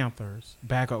got Panthers,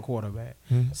 backup quarterback.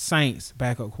 Mm-hmm. Saints,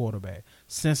 backup quarterback.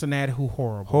 Cincinnati, who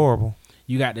horrible. Horrible.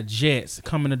 You got the Jets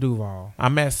coming to Duval.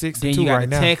 I'm at 6-2 right now. Then you got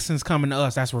the Texans coming to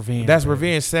us. That's revenge. That's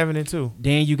revenge, 7-2.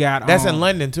 Then you got... That's in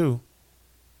London, too.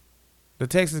 The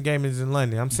Texans game is in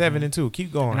London. I'm 7-2.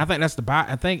 Keep going. And I think that's the bye.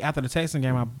 I think after the Texans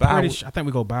game, I think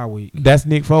we go bye week. That's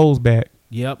Nick Foles back.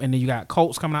 Yep, and then you got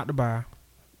Colts coming out to bye.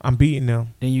 I'm beating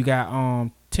them. Then you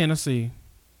got Tennessee.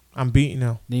 I'm beating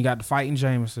them. Then you got the Fighting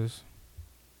Jameses.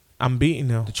 I'm beating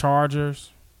them. The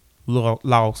Chargers.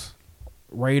 Loss.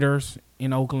 Raiders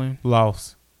in Oakland.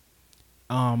 Loss.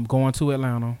 Going to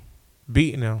Atlanta.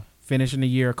 Beating them. Finishing the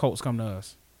year, Colts come to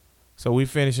us. So we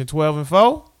finishing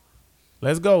 12-4.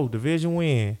 Let's go. Division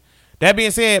win. That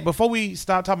being said, before we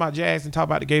stop talking about Jags and talk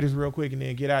about the Gators real quick and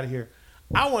then get out of here,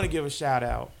 I want to give a shout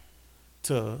out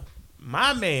to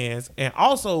my man's, and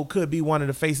also could be one of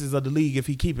the faces of the league if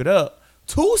he keep it up,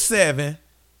 2-7.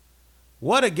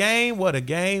 What a game, what a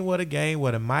game, what a game,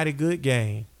 what a mighty good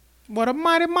game. What a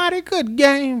mighty, mighty good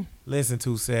game. Listen,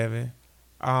 2-7.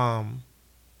 I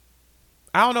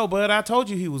don't know, bud. I told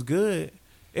you he was good.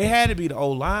 It had to be the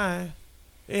O-line.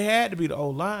 It had to be the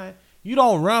O-line. You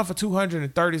don't run for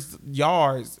 230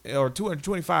 yards or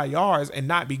 225 yards and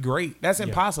not be great. That's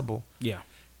impossible. Yeah.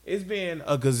 It's been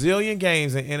a gazillion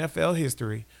games in NFL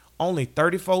history. Only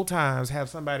 34 times have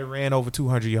somebody ran over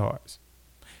 200 yards.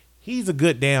 He's a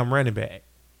good damn running back.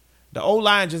 The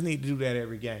O-line just need to do that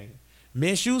every game.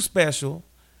 Minshew special.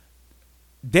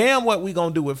 Damn what we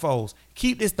going to do with Foles.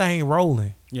 Keep this thing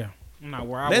rolling. Yeah. I'm not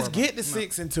where I Let's get to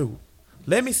 6-2.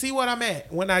 Let me see what I'm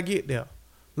at when I get there.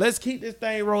 Let's keep this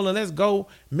thing rolling. Let's go.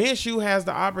 Minshew has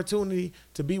the opportunity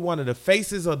to be one of the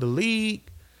faces of the league.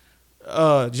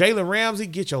 Jalen Ramsey,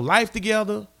 get your life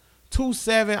together.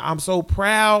 2-7. I'm so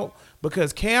proud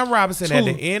because Cam Robinson at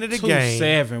the end of the game.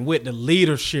 2-7 with the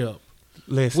leadership.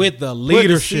 Listen, with the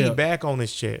leadership. Put the C back on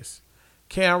his chest.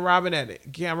 Cam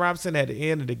Robinson at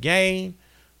the end of the game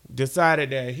decided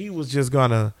that he was just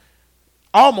gonna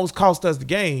almost cost us the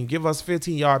game, give us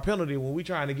 15-yard penalty when we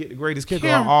trying to get the greatest kicker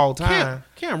of all time.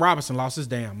 Cam Robinson lost his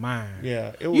damn mind.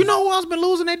 Yeah, it was, You know who else been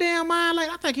losing their damn mind? Like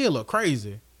I think he'll look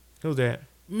crazy. who's that?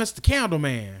 Mr.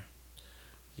 Candleman.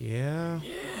 Yeah,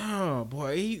 Yeah,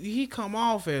 boy, he come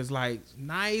off as like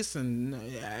nice and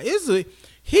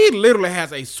he literally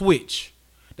has a switch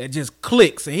that just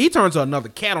clicks and he turns to another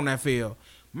cat on that field.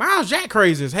 Miles Jack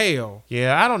crazy as hell.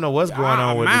 yeah. I don't know what's going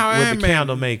on with the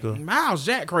candle maker. Miles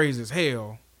Jack crazy as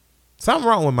hell. Something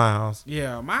wrong with Miles.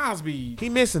 Yeah, Miles be He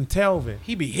missing Telvin.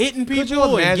 he be hitting people Could you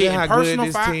and imagine getting how good personal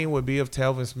this fight. team would be if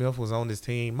Telvin Smith was on this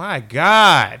team? My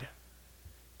God.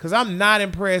 Because I'm not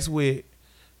impressed with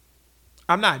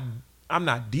I'm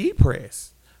not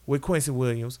depressed with Quincy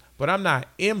Williams, but I'm not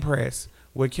impressed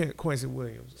with Quincy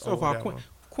Williams. So far,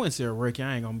 Quincy or Ricky,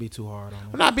 I ain't gonna be too hard on him.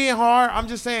 I'm not being hard. I'm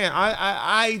just saying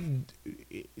I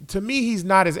to me he's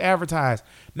not as advertised.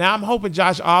 Now I'm hoping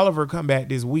Josh Oliver come back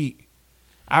this week.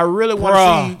 I really want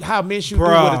to see how Minshew do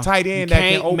with a tight end that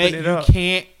can open it up. You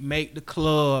can't make the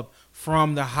club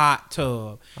from the hot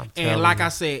tub. And like I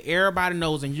said, everybody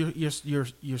knows, and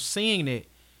you're seeing it.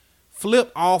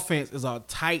 Flip offense is a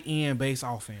tight end based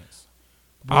offense.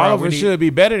 Oliver should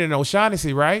be better than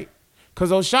O'Shaughnessy, right?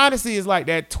 Because O'Shaughnessy is like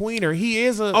that tweener. He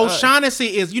is a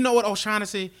O'Shaughnessy is. You know what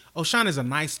O'Shaughnessy? O'Shaughnessy's a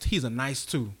nice. He's a nice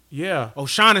two. Yeah.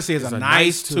 O'Shaughnessy is a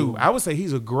nice two. I would say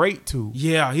he's a great two.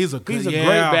 Yeah, he's a great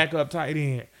backup tight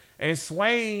end. And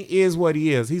Swain is what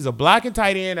he is. He's a blocking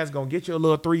tight end that's gonna get you a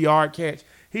little 3-yard catch.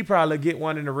 He probably get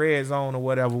one in the red zone or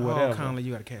whatever. Oh, Conley,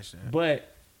 you gotta catch that.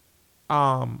 But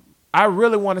I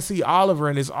really want to see Oliver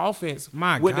in his offense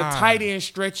with the tight end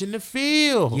stretching the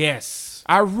field. Yes.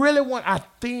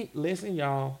 Listen,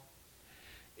 y'all.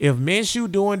 If Minshew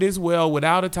doing this well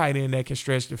without a tight end that can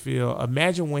stretch the field,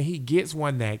 imagine when he gets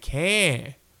one that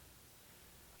can.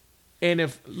 And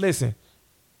if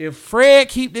Fred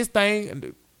keep this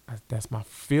thing, that's my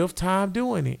 5th time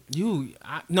doing it.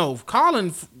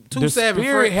 Colin 2-7. The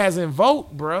spirit has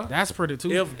invoked, bro. That's pretty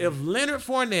too. If Leonard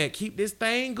Fournette keep this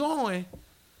thing going,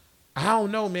 I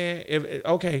don't know, man.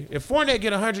 If Fournette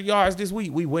get 100 yards this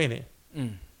week, we winning.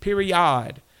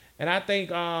 Period. And I think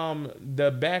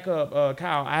the backup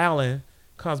Kyle Allen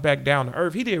comes back down to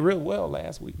earth. He did real well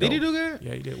last week. Did he do good?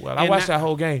 Yeah, he did well. I watched that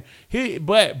whole game.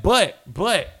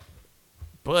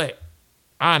 But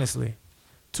honestly,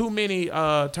 too many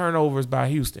turnovers by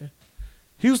Houston.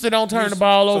 Houston don't turn the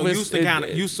ball over.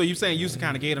 So you saying Houston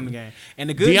kind of gave them the game? And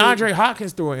the good DeAndre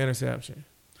Hopkins threw an interception.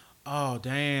 Oh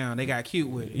damn, they got cute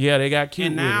with it. Yeah, they got cute.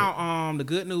 And with now, the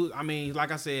good news. I mean,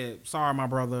 like I said, sorry, my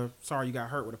brother. Sorry you got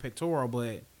hurt with a pectoral,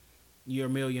 but you're a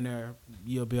millionaire.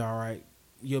 You'll be all right.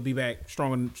 You'll be back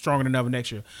stronger than ever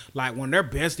next year. Like when their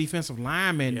best defensive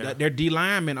lineman, their D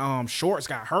lineman, Shorts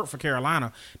got hurt for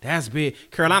Carolina. That's big.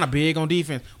 Carolina big on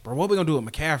defense, bro. What we gonna do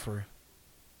with McCaffrey?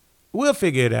 We'll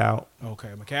figure it out. Okay,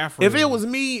 McCaffrey. If it was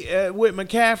me with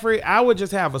McCaffrey, I would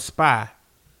just have a spy.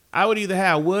 I would either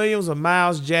have Williams or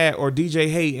Miles Jack or DJ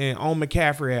Hayton on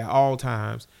McCaffrey at all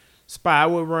times. Spy, I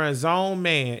would run zone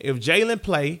man. If Jalen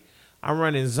play, I'm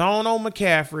running zone on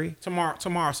McCaffrey.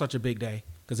 Tomorrow's such a big day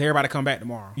because everybody come back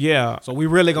tomorrow. Yeah. So we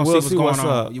really gonna see what's going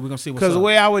on. We're gonna see what's up. Because the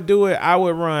way I would do it, I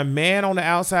would run man on the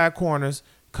outside corners,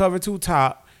 cover 2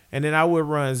 top, and then I would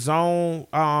run zone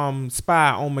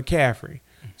spy on McCaffrey.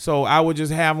 So I would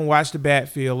just have him watch the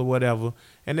backfield or whatever,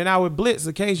 and then I would blitz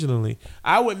occasionally.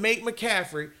 I would make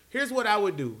McCaffrey. Here's what I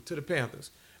would do to the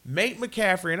Panthers. Make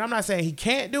McCaffrey, and I'm not saying he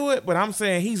can't do it, but I'm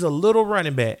saying he's a little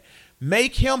running back.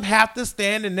 Make him have to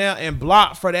stand in there and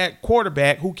block for that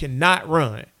quarterback who cannot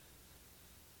run.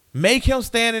 Make him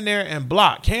stand in there and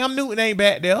block. Cam Newton ain't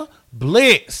back there.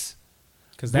 Blitz.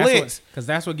 Because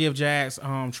that's what gives Jags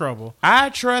trouble. I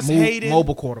trust Hayden.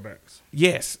 Mobile quarterbacks.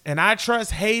 Yes, and I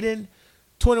trust Hayden,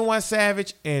 21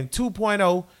 Savage, and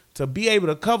 2.0 to be able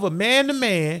to cover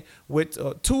man-to-man with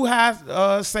 2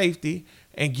 high safety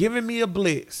and giving me a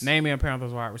blitz. Name me a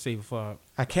Panthers wide receiver for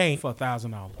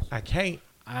 $1,000. I can't.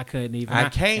 I couldn't even. I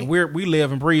can't. And we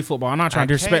live and breathe football. I'm not trying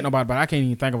to disrespect nobody, but I can't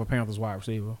even think of a Panthers wide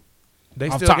receiver. They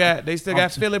still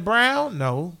got Philly Brown?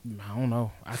 No. I don't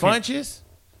know. Funches?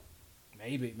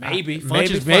 Maybe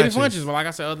Funches. But like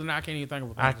I said, other than that, I can't even think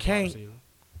of a Panthers wide receiver.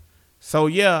 So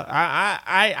yeah,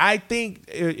 I think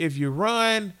if you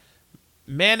run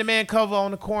man-to-man cover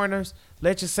on the corners,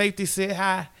 let your safety sit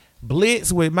high,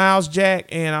 blitz with Miles Jack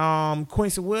and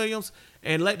Quincy Williams,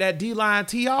 and let that D-line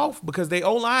tee off because their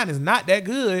O-line is not that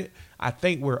good, I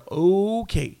think we're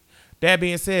okay. That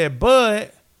being said,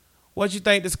 Bud, what you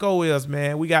think the score is,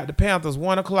 man? We got the Panthers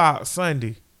 1 o'clock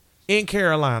Sunday in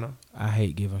Carolina. I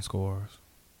hate giving scores.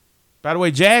 By the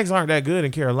way, Jags aren't that good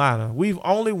in Carolina. We've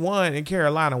only won in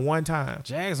Carolina one time.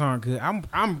 Jags aren't good.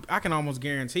 I can almost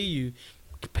guarantee you,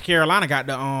 Carolina got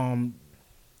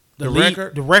the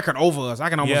record over us. I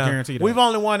can almost guarantee that. We've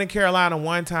only won in Carolina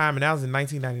one time, and that was in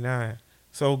 1999.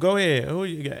 So go ahead. Who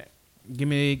you got? Give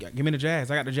me the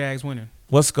Jags. I got the Jags winning.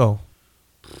 Let's go.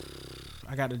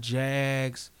 I got the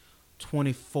Jags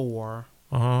 24.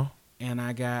 And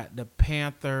I got the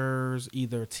Panthers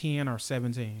either 10 or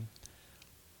 17.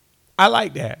 I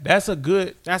like that. That's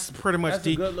pretty much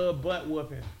a good little butt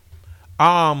whooping.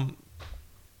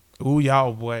 Ooh,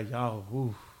 y'all, boy,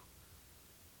 y'all.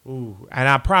 Ooh. And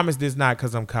I promise this not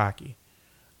because I'm cocky.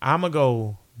 I'm going to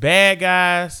go bad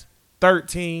guys,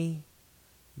 13.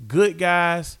 Good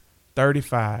guys,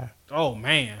 35. Oh,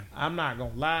 man. I'm not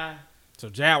going to lie. So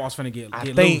Jaguars finna get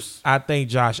loose. I think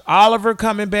Josh Oliver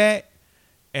coming back.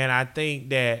 And I think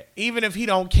that even if he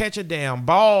don't catch a damn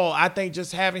ball, I think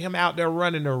just having him out there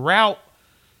running the route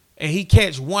and he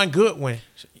catch one good one,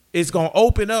 it's going to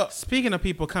open up. Speaking of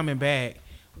people coming back,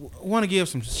 want to give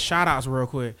some shout-outs real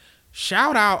quick.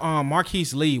 Shout out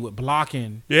Marquise Lee with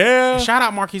blocking. Yeah. And shout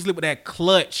out Marquise Lee with that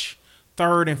clutch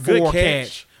 3rd and 4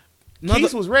 catch.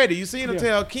 Keith was ready. You seen him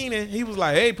tell Keenan, he was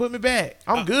like, hey, put me back.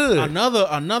 I'm good.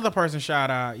 Another person shout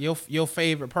out, your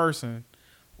favorite person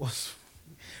was...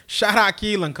 Shout out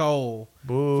Keelan Cole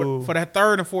for that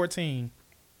 3rd and 14.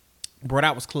 Bro,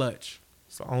 that was clutch.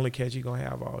 It's the only catch you going to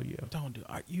have all year. Don't do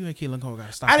it. You and Keelan Cole got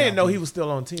to stop. I didn't know he was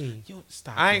still on team.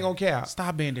 Stop. I ain't going to care.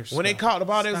 Stop being disrespectful. When they caught the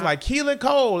ball, it was like Keelan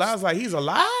Cole. I was like, he's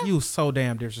alive? You was so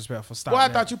damn disrespectful. Stop. Well, I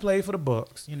thought you played for the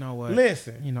Bucks. You know what?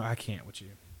 Listen. I can't with you.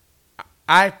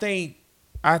 I think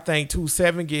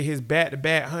 2-7 get his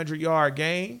back-to-back 100-yard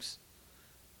games.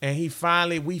 And we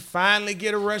finally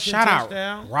get a rushing touchdown. Shout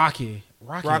out Rocky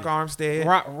Rock Armstead.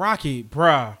 Rocky,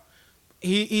 bruh.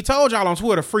 He told y'all on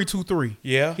Twitter, free 2-3.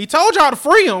 Yeah. He told y'all to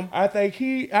free him. I think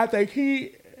he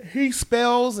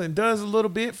spells and does a little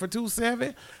bit for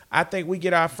 2-7. I think we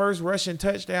get our first rushing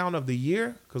touchdown of the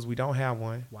year because we don't have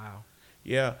one. Wow.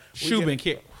 Yeah. Shubin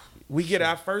kick. We get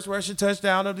our first rushing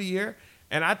touchdown of the year.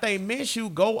 And I think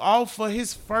Minshew go off for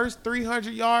his first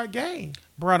 300-yard game.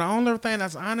 Bro, the only thing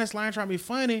that's honestly, I ain't trying to be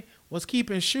funny, was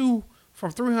keeping Shue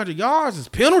from 300 yards is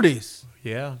penalties.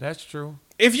 Yeah, that's true.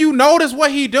 If you notice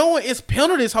what he doing, it's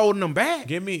penalties holding him back.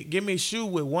 Give me Shue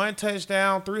with one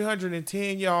touchdown,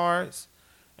 310 yards,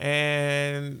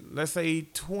 and let's say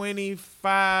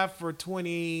 25 for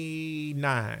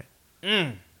 29.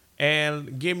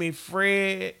 And give me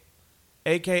Fred,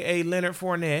 a.k.a. Leonard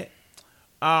Fournette.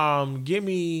 Give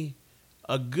me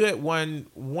a good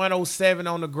 107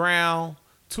 on the ground,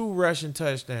 2 rushing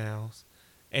touchdowns.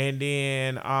 And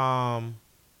then, man,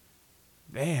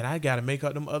 I got to make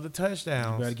up them other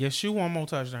touchdowns. You better give Shue one more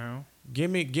touchdown.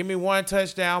 Give me one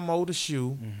touchdown more to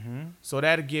Shue. So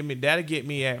that'll get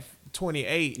me at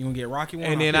 28. You gonna get Rocky one,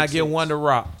 and then I get one to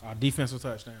Rock. A defensive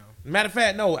touchdown. Matter of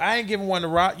fact, no, I ain't giving one to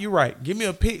Rock. You're right. Give me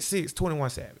a pick 6, 21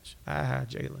 Savage.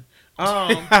 Jalen.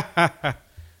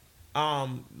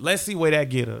 Let's see where that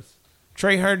get us.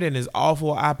 Trey Herndon is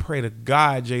awful. I pray to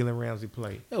God Jalen Ramsey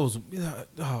play. It was.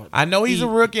 I know he's a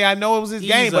rookie. I know it was his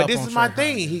game, but this is my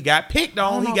thing. Herndon. He got picked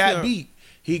on. He got beat.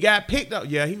 He got picked up.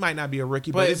 Yeah, he might not be a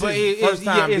rookie, but it's his first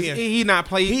time being. He not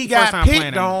played. He got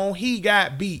picked on. He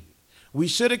got beat. We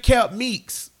should have kept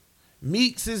Meeks.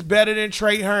 Meeks is better than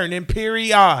Trey Herndon,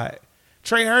 period.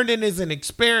 Trey Herndon is an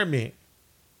experiment.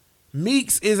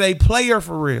 Meeks is a player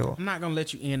for real. I'm not gonna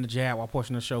let you end the jab while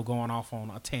pushing the show going off on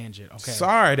a tangent. Okay.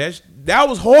 Sorry, that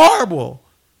was horrible.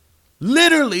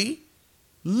 Literally,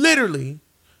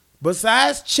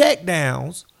 besides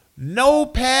checkdowns, no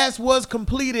pass was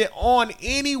completed on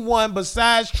anyone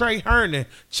besides Trey Herndon.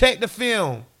 Check the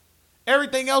film.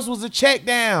 Everything else was a check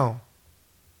down.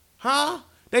 Huh?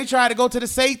 They tried to go to the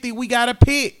safety. We got a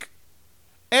pick.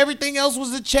 Everything else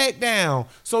was a check down.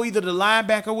 So either the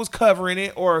linebacker was covering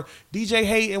it or DJ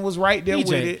Hayden was right there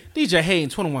with it. DJ Hayden,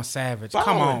 21 Savage. Ballin'.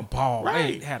 Come on, Paul.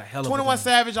 Right. They had a hell of a 21 game.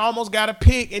 Savage almost got a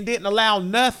pick and didn't allow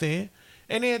nothing.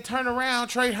 And then turn around,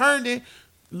 Trey Herndon,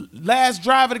 last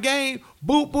drive of the game,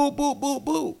 boop, boop, boop, boop,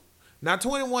 boop. Now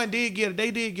 21 did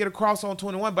get a cross on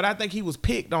 21, but I think he was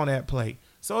picked on that play.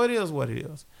 So it is what it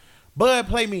is. Bud,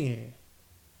 play me in.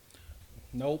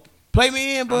 Nope. Play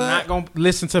me in, Bud. I'm not gonna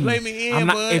listen to me. Play me in, I'm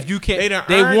not, Bud. if you can't, they won.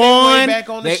 their way back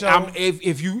on the show.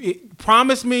 If you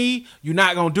promise me you're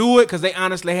not gonna do it because they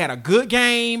honestly had a good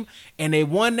game and they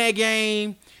won that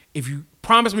game. If you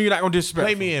promise me you're not gonna disrespect,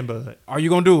 Play me in, Bud. Are you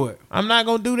gonna do it? I'm not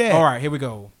gonna do that. All right, here we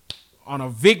go. On a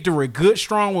victory, good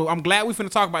strong win. I'm glad we finna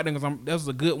talk about them because that was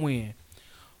a good win.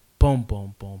 Boom,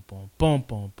 boom, boom, boom, boom,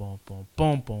 boom, boom, boom,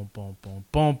 boom, boom, boom, boom,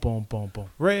 boom, boom, boom, boom.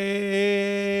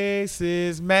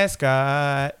 Racist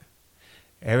mascot.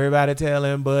 Everybody tell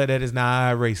him, but that is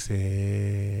not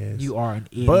racist. You are an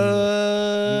idiot.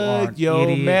 But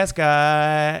your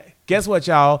mascot. Guess what,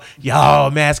 y'all?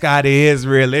 Y'all mascot is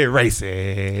really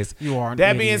racist. You are an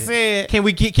that idiot. being said, can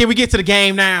we get to the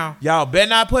game now? Y'all better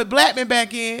not put Blackman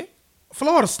back in.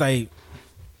 Florida State.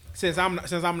 Since I'm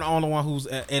the only one who's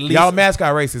at least Y'all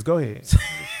mascot racist. Go ahead.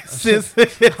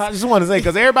 I just want to say,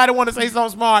 because everybody want to say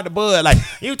something smart to Bud. Like,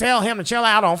 you tell him to chill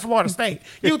out on Florida State.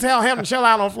 You tell him to chill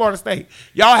out on Florida State.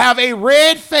 Y'all have a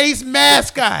red-faced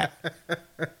mascot.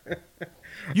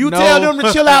 You tell them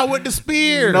to chill out with the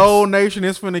Spears. No nation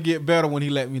is finna get better when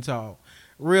he let me talk.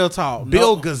 Real talk.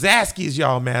 Bill Gazaski is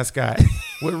y'all mascot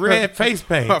with red face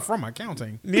paint. From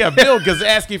accounting. Yeah, Bill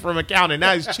Gazaski from accounting.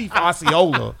 Now he's Chief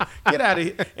Osceola. Get out of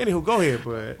here. Anywho, go ahead,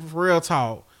 Bud. Real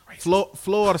talk.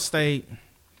 Florida State,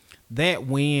 that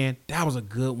win, that was a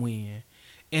good win.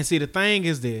 And see, the thing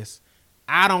is this.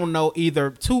 I don't know either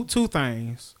two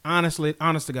things, honest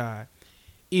to God.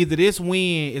 Either this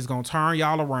win is going to turn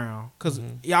y'all around because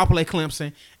y'all play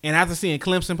Clemson, and after seeing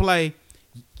Clemson play,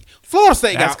 Florida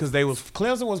State That's because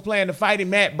Clemson was playing the fighting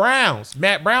Matt Browns.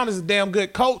 Matt Brown is a damn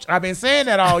good coach. I've been saying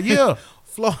that all year.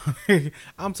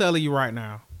 I'm telling you right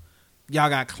now, y'all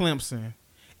got Clemson,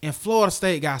 and Florida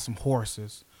State got some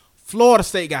horses. Florida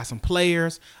State got some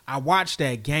players. I watched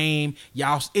that game.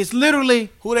 Y'all, it's literally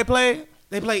who they played?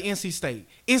 They played NC State.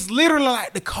 It's literally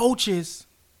like the coaches.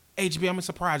 HB, I'm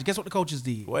surprised. Guess what the coaches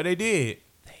did? What they did?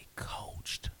 They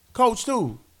coached. Coached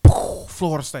who?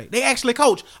 Florida State. They actually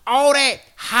coach all that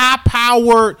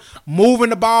high-powered, moving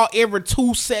the ball every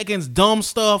 2 seconds, dumb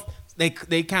stuff. They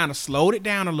kind of slowed it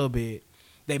down a little bit.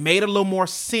 They made a little more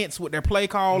sense with their play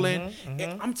calling.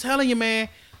 I'm telling you, man,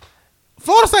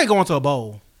 Florida State going to a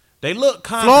bowl. They look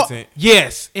competent.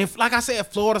 Yes. And like I said,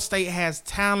 Florida State has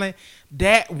talent.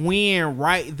 That win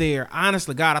right there,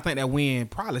 honestly, God, I think that win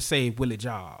probably saved Willie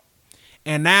job.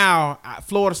 And now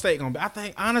Florida State going to be, I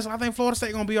think Florida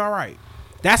State going to be all right.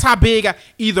 That's how big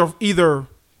either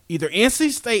NC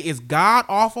State is god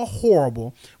awful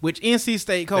horrible, which NC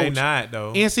State coach. They not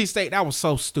though. NC State, that was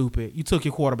so stupid. You took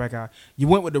your quarterback out. You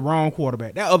went with the wrong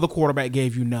quarterback. That other quarterback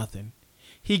gave you nothing.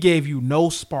 He gave you no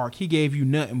spark. He gave you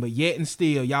nothing, but yet and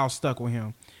still y'all stuck with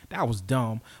him. That was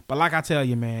dumb. But like I tell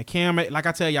you, man, like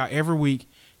I tell y'all every week,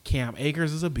 Cam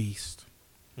Akers is a beast.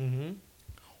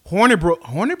 Hornibrook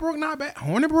not bad.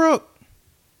 Hornibrook.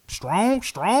 Strong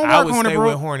work, I would stay Hornibrook.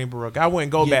 with Hornibrook. I wouldn't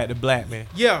go back to Blackman.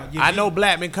 Yeah. I know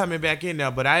Blackman coming back in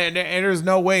there, but there's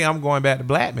no way I'm going back to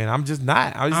Blackman. I'm just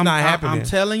not. I'm not happening. I'm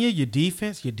telling you, your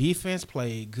defense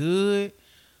played good.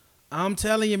 I'm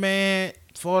telling you, man,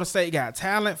 Florida State got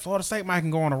talent. Florida State might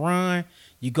can go on a run.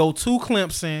 You go to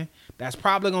Clemson. That's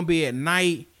probably going to be at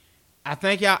night. I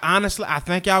think y'all going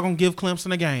to give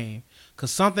Clemson a game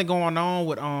because something going on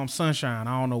with Sunshine.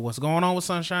 I don't know what's going on with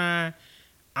Sunshine.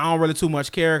 I don't really too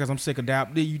much care because I'm sick of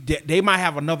that. They might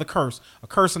have another curse, a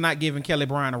curse of not giving Kelly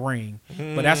Bryant a ring.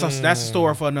 But that's a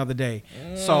story for another day.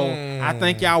 So I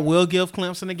think y'all will give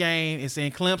Clemson a game. It's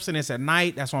in Clemson. It's at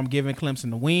night. That's why I'm giving Clemson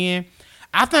the win.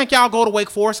 I think y'all go to Wake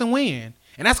Forest and win.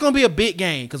 And that's going to be a big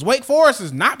game because Wake Forest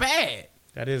is not bad.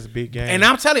 That is a big game. And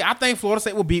I'm telling you, I think Florida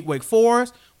State will beat Wake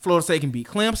Forest. Florida State can beat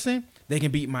Clemson. They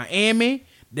can beat Miami.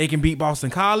 They can beat Boston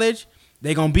College.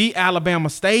 They're going to beat Alabama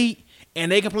State. And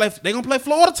they're gonna play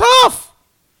Florida tough.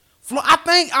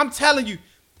 I'm telling you,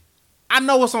 I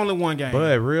know it's only one game.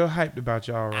 But real hyped about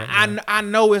y'all right now. I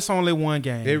know it's only one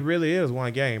game. It really is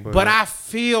one game. But I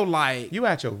feel like you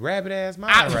out your rabbit ass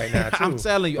mind right now too. I'm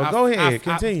telling you. Go ahead,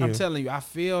 continue. I'm telling you, I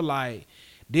feel like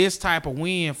this type of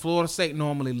win, Florida State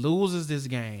normally loses this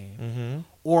game,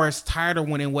 or it's tighter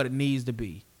winning what it needs to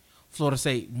be. Florida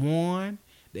State won.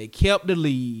 They kept the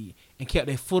lead and kept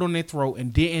their foot on their throat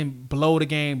and didn't blow the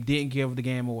game, didn't give the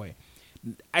game away.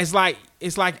 It's like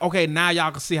okay, now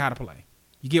y'all can see how to play.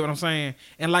 You get what I'm saying?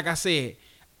 And like I said,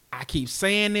 I keep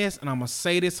saying this, and I'm gonna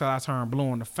say this till I turn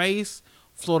blue in the face.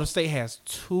 Florida State has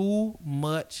too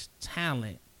much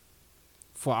talent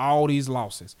for all these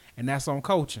losses, and that's on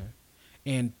coaching.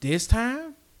 And this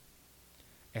time,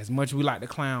 as much as we like to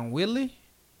clown Willie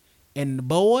and the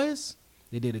boys,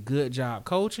 they did a good job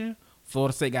coaching.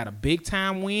 Florida State got a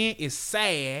big-time win. It's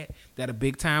sad that a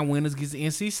big-time win is against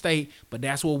NC State, but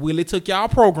that's where Willie took y'all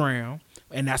program,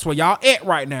 and that's where y'all at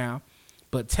right now.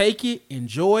 But take it,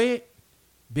 enjoy it,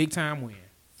 big-time win.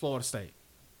 Florida State.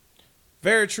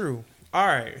 Very true. All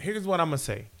right, here's what I'm going to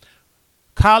say.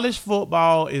 College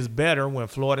football is better when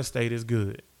Florida State is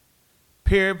good.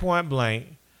 Period, point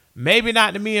blank. Maybe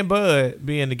not to me and Bud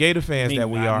being the Gator fans that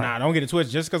we are. Nah, don't get it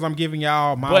twisted. Just because I'm giving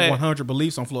y'all my 100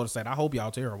 beliefs on Florida State, I hope y'all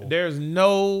terrible. There's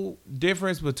no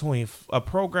difference between a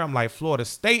program like Florida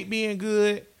State being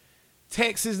good,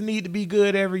 Texas need to be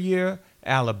good every year,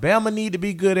 Alabama need to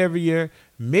be good every year,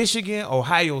 Michigan,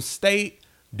 Ohio State,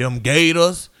 them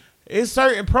Gators. It's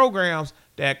certain programs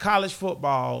that college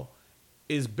football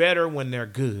is better when they're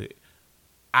good.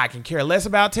 I can care less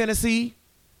about Tennessee.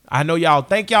 I know y'all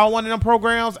think y'all one of them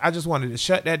programs. I just wanted to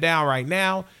shut that down right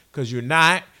now because you're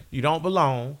not. You don't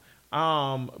belong.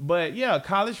 But, yeah,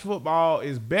 college football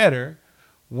is better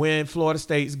when Florida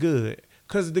State's good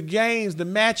because the games, the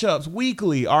matchups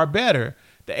weekly are better.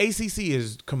 The ACC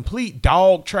is complete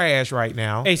dog trash right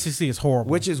now. ACC is horrible.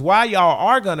 Which is why y'all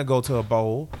are going to go to a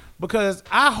bowl because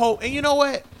I hope – and you know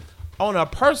what? On a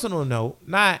personal note,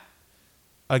 not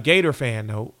a Gator fan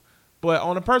note, but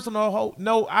on a personal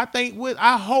note,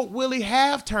 I hope Willie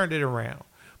have turned it around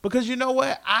because you know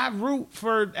what? I root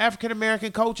for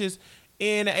African-American coaches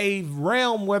in a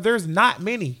realm where there's not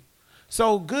many.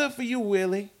 So good for you,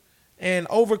 Willie, and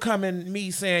overcoming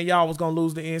me saying y'all was going to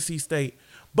lose to NC State.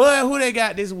 Bud, who they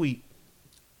got this week?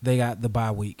 They got the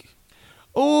bye week.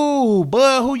 Ooh,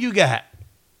 Bud, who you got?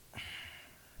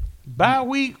 Bye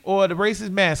week or the racist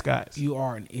mascots? You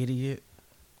are an idiot.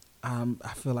 I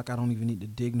feel like I don't even need to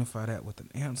dignify that with an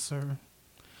answer.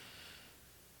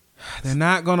 They're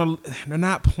not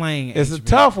playing. It's HB. a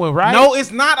tough one, right? No,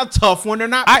 it's not a tough one. They're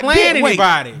not playing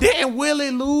anybody. Didn't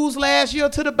Willie lose last year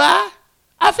to the bye?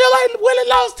 I feel like Willie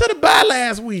lost to the bye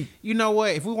last week. You know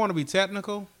what? If we want to be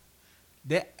technical,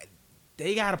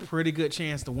 they got a pretty good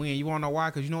chance to win. You want to know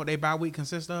why? Because you know what their bye week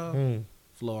consists of?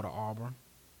 Florida Auburn.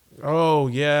 Oh,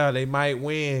 yeah, they might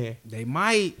win. They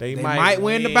might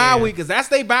win the bye week because that's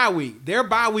their bye week. Their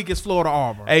bye week is Florida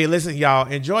Auburn. Hey, listen, y'all,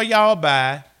 enjoy y'all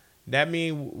bye. That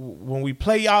means when we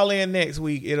play y'all in next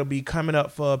week, it'll be coming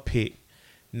up for a pick.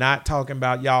 Not talking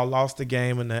about y'all lost the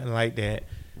game or nothing like that.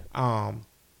 I'm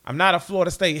not a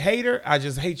Florida State hater. I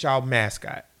just hate y'all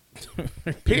mascot.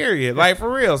 Period. Like, for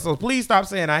real. So please stop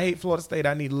saying I hate Florida State.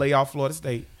 I need to lay off Florida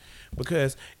State.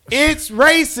 Because it's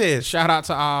racist. Shout out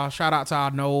to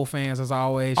our Noel fans as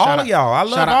always. All of y'all. I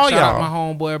love all y'all. Shout out my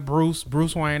homeboy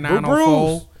Bruce Wayne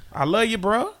 904. I love you,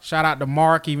 bro. Shout out to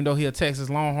Mark, even though he a Texas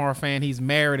Longhorn fan, he's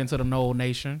married into the Noel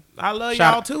Nation. I love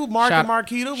y'all too, Mark and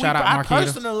Marquita. I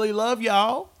personally love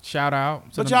y'all. Shout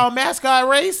out. But y'all mascot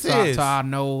racist. To our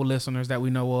Noel listeners that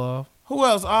we know of. Who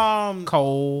else?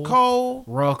 Cole,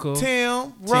 Rucker,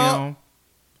 Tim.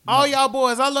 All y'all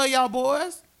boys. I love y'all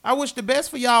boys. I wish the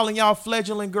best for y'all in y'all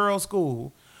fledgling girls'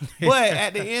 school. But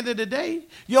at the end of the day,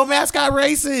 your mascot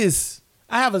racist.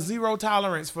 I have a zero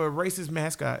tolerance for racist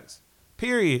mascots.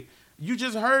 Period. You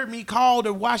just heard me call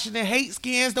the Washington Hate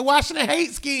Skins the Washington Hate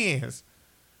Skins.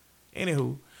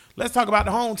 Anywho, let's talk about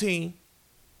the home team.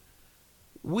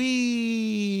 Do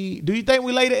you think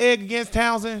we laid the egg against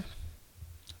Townsend?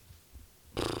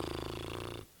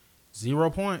 0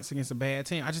 points against a bad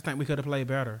team. I just think we could have played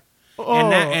better.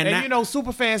 And you know,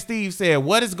 Superfan Steve said,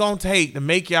 what it's going to take to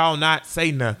make y'all not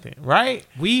say nothing, right?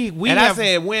 I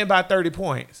said win by 30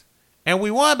 points. And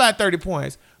we won by 30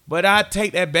 points. But I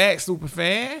take that back,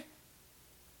 Superfan.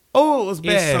 Oh, it was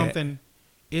bad.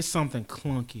 It's something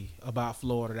clunky about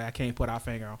Florida that I can't put our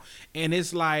finger on. And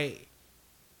it's like,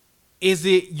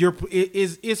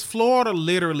 is Florida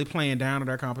literally playing down to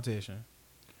their competition?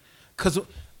 Because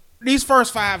these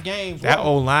first 5 games, that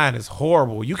O-line is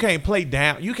horrible. You can't play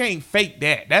down. You can't fake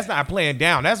that. That's not playing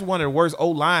down. That's one of the worst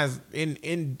O-lines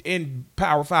in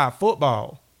Power 5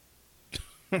 football.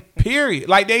 Period.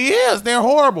 Like they're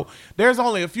horrible. There's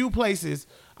only a few places.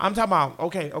 I'm talking about,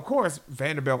 okay, of course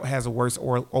Vanderbilt has a worse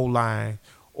O-line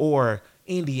or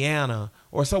Indiana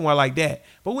or somewhere like that.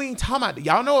 But we ain't talking about,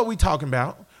 y'all know what we talking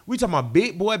about. We talking about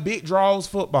big boy, big draws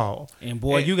football. And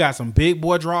you got some big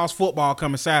boy draws football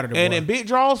coming Saturday. And in big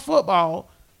draws football,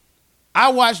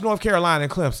 I watched North Carolina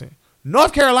and Clemson.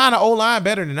 North Carolina O-line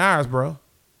better than ours, bro.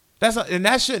 And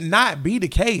that should not be the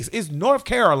case. It's North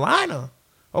Carolina,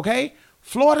 okay?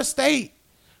 Florida State,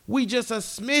 we just a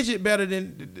smidget better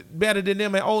than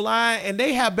them in O-line, and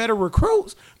they have better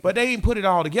recruits, but they didn't put it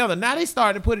all together. Now they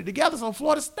starting to put it together, so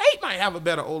Florida State might have a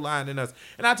better O-line than us.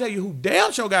 And I'll tell you who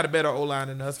damn sure got a better O-line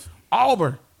than us,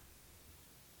 Auburn.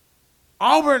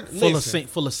 Full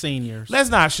of seniors. Let's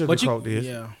not sugarcoat this.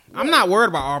 Yeah, I'm not worried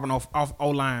about Auburn off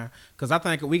O-line because I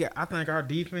think our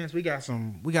defense we got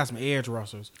some edge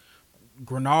rushers.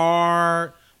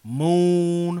 Grenard,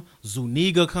 Moon,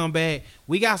 Zuniga come back.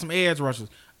 We got some edge rushers.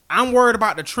 I'm worried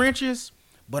about the trenches,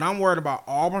 but I'm worried about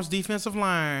Auburn's defensive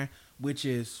line, which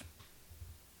is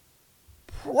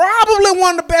probably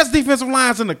one of the best defensive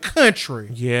lines in the country.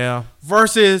 Yeah.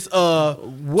 Versus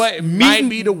what might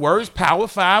be the worst Power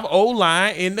 5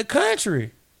 O-line in the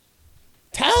country.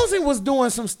 Townsend was doing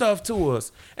some stuff to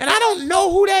us, and I don't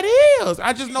know who that is.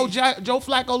 I just know Joe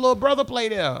Flacco little brother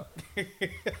played there.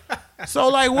 So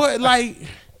like what? Like,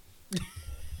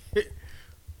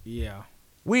 yeah,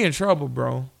 we in trouble,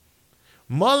 bro.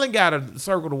 Mullen got to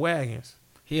circle the wagons.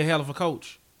 He a hell of a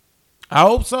coach. I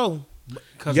hope so.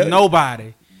 Because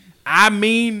nobody, I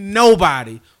mean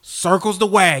nobody, circles the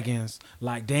wagons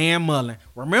like Dan Mullen.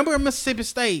 Remember in Mississippi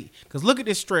State? Because look at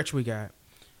this stretch we got.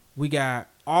 We got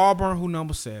Auburn, who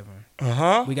number 7.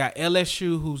 We got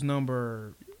LSU, who's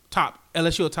LSU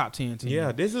a top 10 team.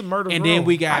 Yeah, this is murder. And then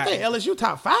we got, I think LSU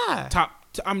top 5. I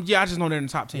just know they're in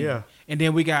the top 10. Yeah. And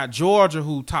then we got Georgia,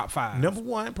 who top 5. Number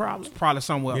 1, probably. Probably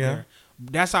somewhere up there.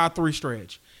 That's our 3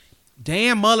 stretch.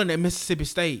 Dan Mullen at Mississippi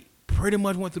State pretty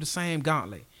much went through the same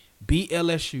gauntlet. Beat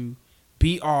LSU,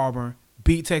 beat Auburn,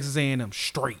 beat Texas A&M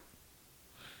straight.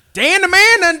 Dan the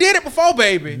man done did it before,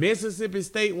 baby. Mississippi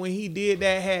State, when he did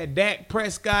that, had Dak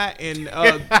Prescott and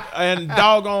and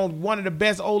doggone one of the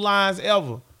best O-lines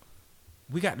ever.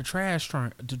 We got the trash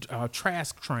train. The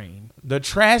trash train. The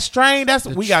trash train?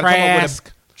 We got to come up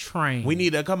with a train. We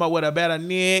need to come up with a better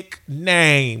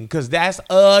nickname, because that's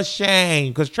a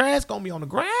shame. Because Trask going to be on the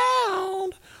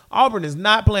ground. Auburn is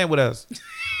not playing with us.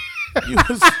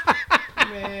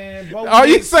 Man,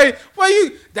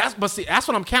 that's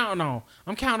what I'm counting on.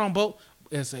 I'm counting on both.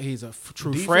 He's a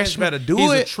true freshman. Better do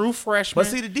he's it. A true freshman. But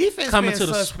see, the defense coming to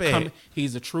the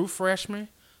he's a true freshman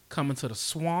coming to the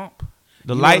swamp.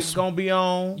 The lights gonna be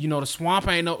on. You know the swamp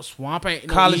ain't no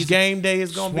college easy. game day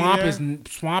is gonna be there.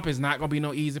 Swamp is not gonna be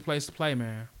no easy place to play,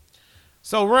 man.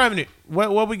 So Remnant,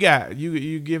 what we got?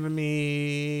 You giving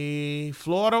me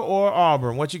Florida or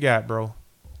Auburn? What you got, bro?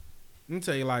 Let me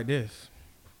tell you like this.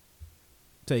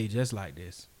 Tell you just like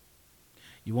this.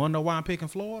 You want to know why I'm picking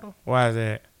Florida? Why is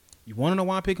that? You want to know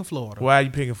why I'm picking Florida? Why are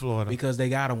you picking Florida? Because they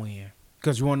gotta win.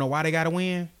 Because you want to know why they gotta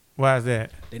win? Why is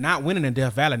that? They're not winning in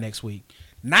Death Valley next week.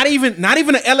 Not even an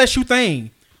LSU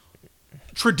thing.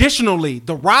 Traditionally,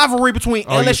 the rivalry between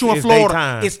LSU and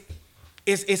Florida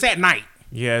is at night.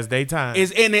 Yeah, it's daytime.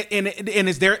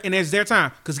 It's their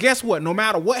time. Because guess what? No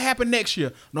matter what happened next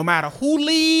year, no matter who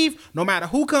leave, no matter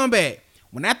who come back,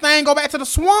 when that thing go back to the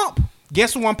swamp,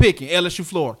 guess who I'm picking? LSU,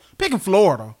 Florida. Picking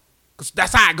Florida. Because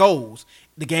that's how it goes.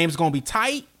 The game's going to be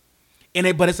tight,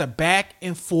 but it's a back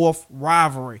and forth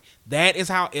rivalry. That is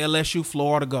how LSU,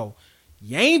 Florida go.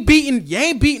 You ain't beating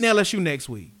LSU next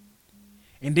week.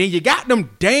 And then you got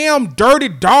them damn dirty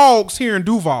dogs here in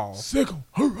Duval. Sick 'em.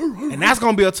 And that's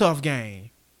going to be a tough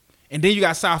game. And then you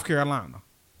got South Carolina.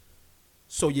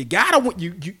 So you got to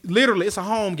you literally, it's a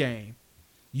home game.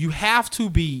 You have to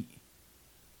beat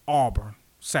Auburn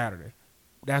Saturday.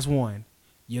 That's 1.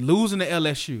 You're losing to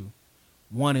LSU,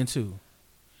 1 and 2.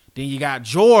 Then you got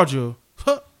Georgia.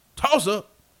 Toss up.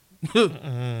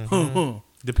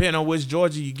 Depending on which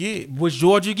Georgia you get.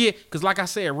 Because like I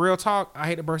said, real talk, I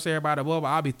hate to burst everybody above, but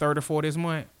I'll be 34 this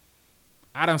month.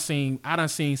 I done seen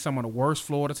some of the worst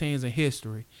Florida teams in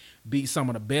history beat some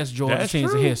of the best Georgia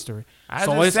teams in history.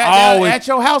 So it's always at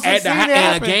your house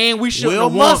and a game we should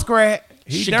have won. Muskrat.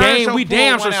 We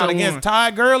damn sure should against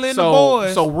Ty Gurley and the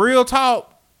boys. So real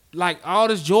talk, like all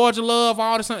this Georgia love,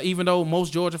 all this, even though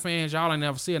most Georgia fans, y'all ain't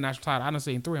never see a national title. I done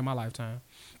seen 3 in my lifetime.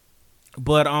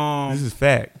 But this is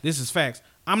fact. This is facts.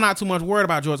 I'm not too much worried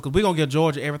about Georgia because we're going to give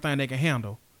Georgia everything they can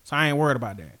handle. So I ain't worried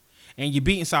about that. And you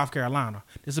beating South Carolina.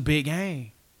 This is a big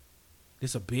game.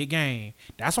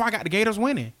 That's why I got the Gators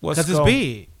winning. Because it's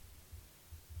big.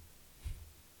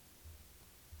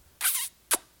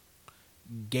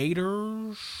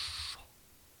 Gators.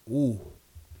 Ooh.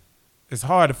 It's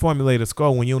hard to formulate a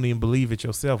score when you don't even believe it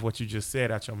yourself, what you just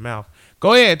said out your mouth.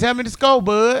 Go ahead. Tell me the score,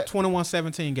 bud.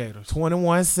 21-17 Gators.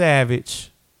 21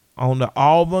 Savage on the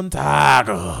Auburn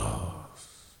Tigers.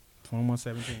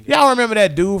 21-17. Y'all remember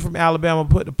that dude from Alabama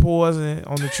put the poison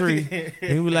on the tree?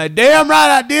 And he was like, damn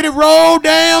right, I did it. Roll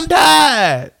damn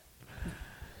Tide.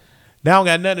 That don't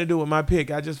got nothing to do with my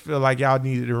pick. I just feel like y'all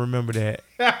needed to remember that.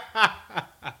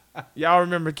 Y'all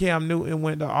remember Cam Newton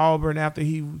went to Auburn after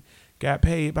he got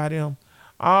paid by them?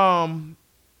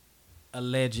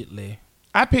 Allegedly.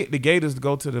 I picked the Gators to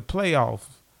go to the playoffs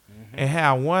and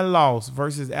have 1 loss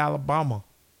versus Alabama.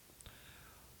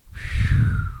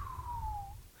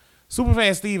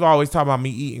 Superfan Steve always talk about me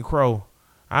eating crow.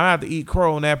 I have to eat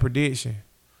crow on that prediction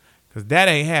because that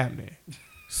ain't happening.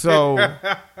 So,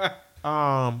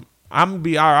 I'm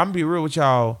gonna be real with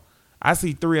y'all. I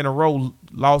see 3 in a row,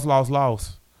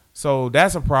 loss. So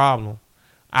that's a problem.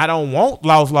 I don't want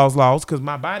loss because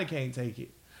my body can't take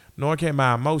it. nor can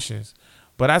my emotions.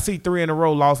 But I see 3 in a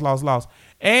row, lost.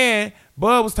 And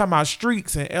Bud was talking about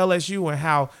streaks and LSU and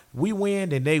how we win,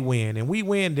 then they win, and we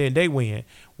win, then they win.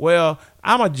 Well,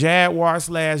 I'm a Jaguar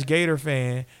 / Gator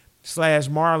fan /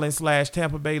 Marlins /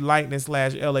 Tampa Bay Lightning /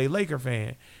 LA Laker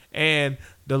fan. And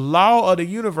the law of the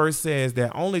universe says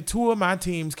that only 2 of my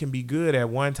teams can be good at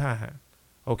one time.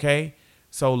 Okay?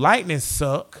 So Lightning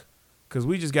suck because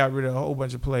we just got rid of a whole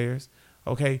bunch of players.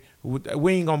 Okay?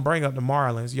 We ain't going to bring up the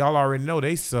Marlins. Y'all already know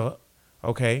they suck.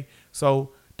 Okay?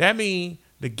 So that means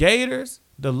the Gators,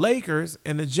 the Lakers,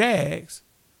 and the Jags,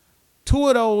 2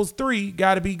 of those 3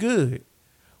 got to be good.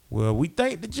 Well, we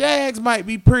think the Jags might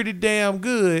be pretty damn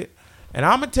good. And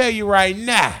I'm going to tell you right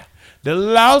now, the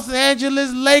Los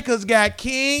Angeles Lakers got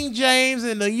King James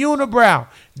and the Unibrow.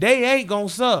 They ain't going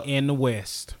to suck. In the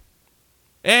West.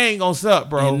 They ain't going to suck,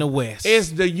 bro. In the West. It's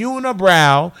the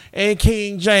Unibrow and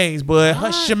King James, but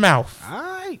hush your mouth. All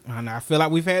right. And I feel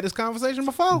like we've had this conversation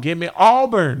before. Give me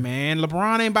Auburn. Man,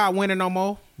 LeBron ain't about winning no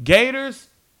more. Gators,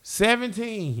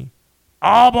 17.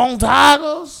 Auburn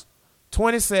Tigers,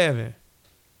 27.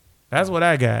 That's what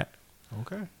I got.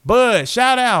 Okay. Bud,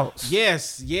 shout outs.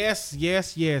 Yes.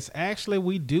 Actually,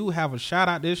 we do have a shout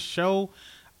out this show.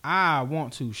 I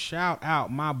want to shout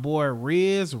out my boy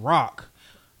Giz Rock.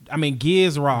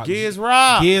 Giz Rock. Giz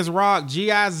Rock,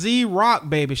 Giz Rock,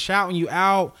 baby. Shouting you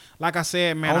out. Like I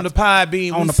said, man. On the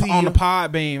Podbean. On the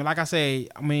Podbean. Like I said,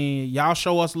 y'all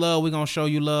show us love. We're going to show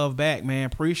you love back, man.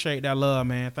 Appreciate that love,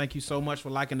 man. Thank you so much for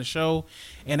liking the show.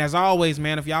 And as always,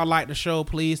 man, if y'all like the show,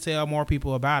 please tell more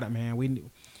people about it, man. We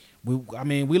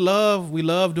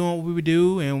love doing what we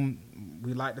do, and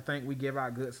we like to think we give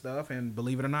out good stuff. And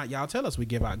believe it or not, y'all tell us we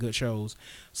give out good shows.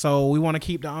 So we want to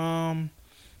keep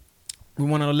we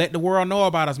want to let the world know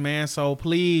about us, man. So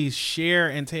please share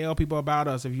and tell people about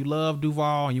us. If you love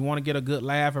Duval and you want to get a good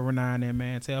laugh every now and then,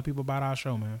 man, tell people about our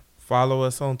show, man. Follow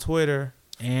us on Twitter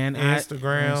and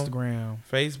Instagram,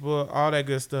 Facebook, all that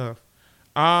good stuff.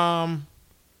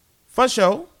 For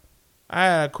sure, I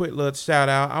had a quick little shout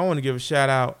out. I want to give a shout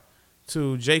out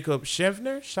to Jacob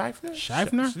Scheffner.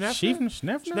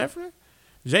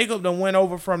 Jacob done went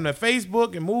over from the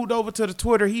Facebook and moved over to the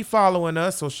Twitter. He following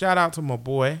us, so shout out to my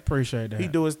boy. Appreciate that. He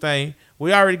do his thing.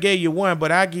 We already gave you one,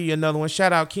 but I'll give you another one.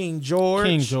 Shout out King George.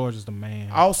 King George is the man.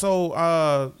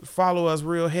 Also, follow us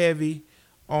real heavy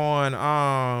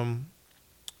on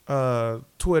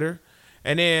Twitter.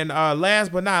 And then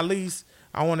last but not least,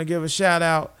 I want to give a shout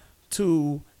out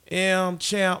to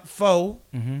mchamp4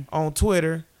 on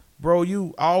Twitter. Bro,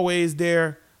 you always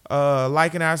there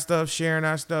liking our stuff, sharing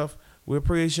our stuff. We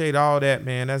appreciate all that,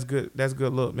 man. That's good. That's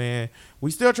good look, man. We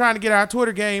still trying to get our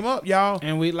Twitter game up, y'all.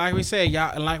 And like we said,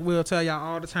 y'all, and like we'll tell y'all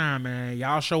all the time, man.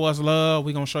 Y'all show us love,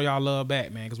 we gonna show y'all love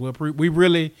back, man. Because we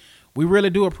really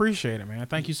do appreciate it, man.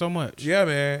 Thank you so much. Yeah,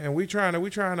 man. And we trying to do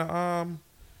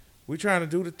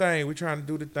the thing. We trying to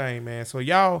do the thing, man. So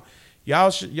y'all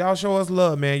show us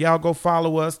love, man. Y'all go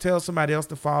follow us. Tell somebody else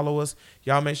to follow us.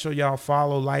 Y'all make sure y'all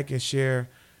follow, like, and share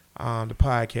the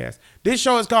podcast. This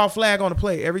show is called Flag on the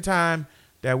Play. Every time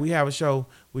that we have a show,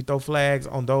 we throw flags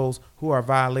on those who are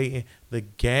violating the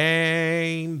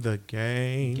game.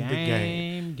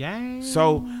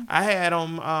 So I had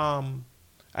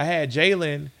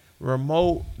Jalen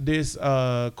remote this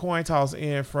coin toss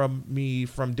in from me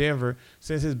from Denver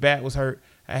since his back was hurt.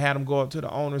 I had him go up to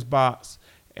the owner's box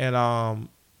and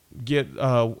get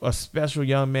a special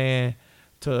young man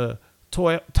to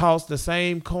toss the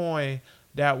same coin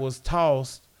that was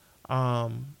tossed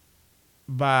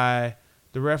by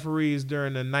the referees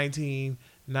during the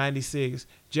 1996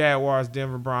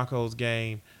 Jaguars-Denver Broncos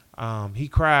game. He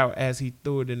cried as he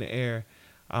threw it in the air.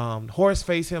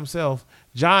 Horseface himself,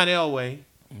 John Elway.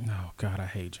 Oh, God, I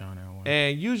hate John Elway.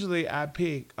 And usually I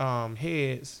pick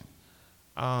heads,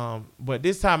 but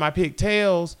this time I picked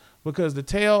tails because the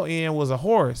tail end was a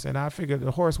horse, and I figured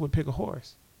the horse would pick a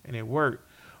horse, and it worked.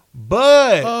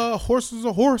 But a horse is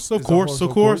a horse, of course. I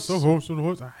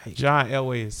hate John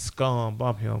Elway is scum.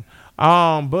 Bump him.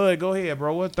 Bud, go ahead,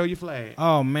 bro. What throw your flag?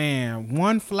 Oh man,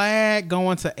 one flag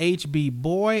going to HB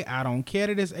Boy. I don't care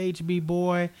that it's HB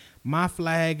Boy. My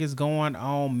flag is going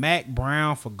on Mac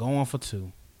Brown for going for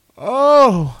 2.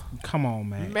 Oh, come on,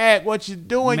 Mac. Mac, what you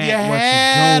doing? Mac, you what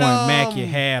had you doing? him. Mac, you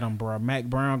had him, bro. Mac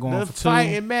Brown going for 2.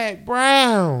 Fighting Mac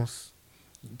Browns.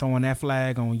 Throwing that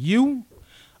flag on you.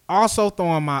 Also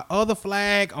throwing my other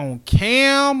flag on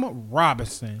Cam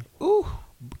Robinson. Ooh.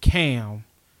 Cam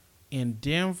in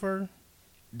Denver,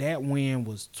 that wind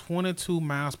was 22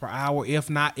 miles per hour, if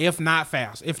not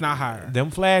fast, if not higher.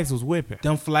 Them flags was whipping.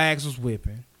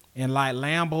 And like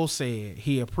Lambo said,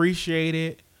 he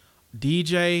appreciated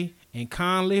DJ and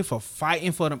Conley for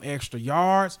fighting for them extra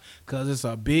yards, because it's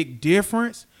a big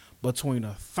difference between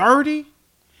a 30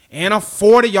 and a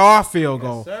 40-yard field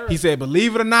goal. Yes, He said,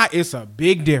 believe it or not, it's a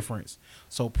big difference.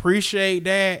 So appreciate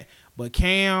that. But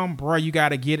Cam, bro, you got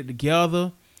to get it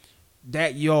together.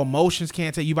 That your emotions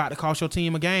can't take you about to cost your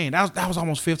team a game. That was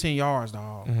almost 15 yards,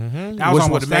 dog. Mm-hmm. That was Which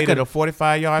almost would have made it a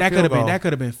 45-yard field goal. That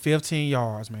could have been 15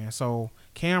 yards, man. So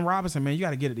Cam Robinson, man, you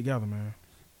got to get it together, man.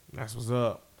 That's what's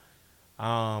up.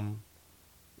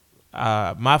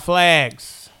 My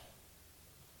flags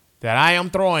that I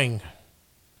am throwing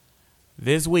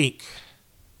this week.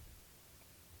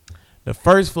 The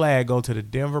first flag go to the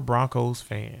Denver Broncos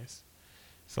fans.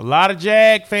 It's a lot of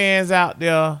Jag fans out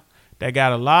there that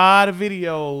got a lot of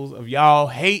videos of y'all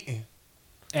hating.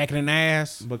 Acting an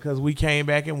ass. Because we came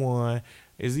back and won.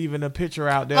 There's even a picture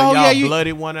out there. Oh, y'all yeah,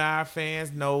 blooded one of our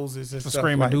fans' noses and For stuff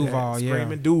screaming like Duval, that. yeah.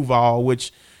 Screaming Duval,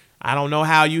 which I don't know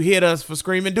how you hit us for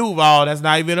screaming Duval. That's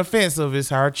not even offensive.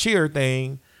 It's our cheer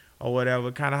thing or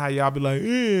whatever. Kind of how y'all be like,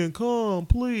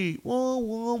 incomplete.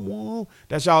 Whoa.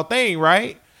 That's y'all thing,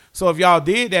 right? So if y'all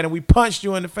did that and we punched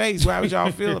you in the face, how would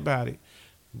y'all feel about it?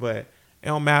 But it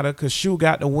don't matter because Shoe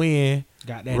got the win.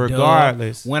 Got that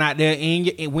regardless. Dub. Went out there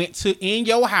in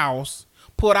your house,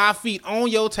 put our feet on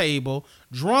your table,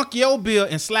 drunk your beer,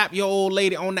 and slapped your old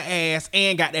lady on the ass,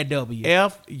 and got that W.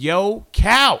 F your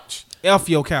couch. F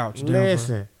your couch, Denver.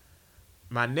 Listen,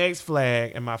 my next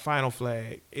flag and my final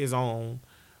flag is on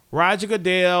Roger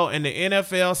Goodell and the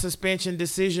NFL suspension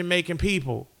decision-making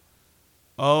people.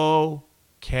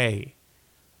 Okay.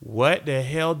 What the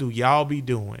hell do y'all be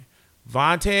doing?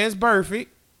 Vontaze Burfict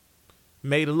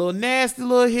made a little nasty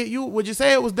little hit. Would you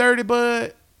say it was dirty,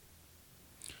 bud?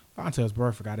 Vontaze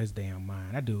Burfict got his damn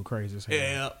mind. That dude crazy as hell.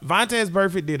 Yeah. Vontaze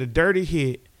Burfict did a dirty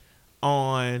hit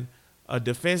on a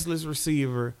defenseless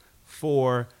receiver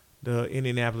for the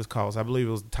Indianapolis Colts. I believe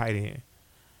it was the tight end.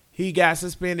 He got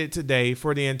suspended today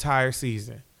for the entire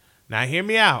season. Now, hear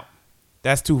me out.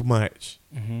 That's too much.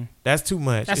 Mm-hmm. That's too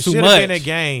much. That's it too should much. have been a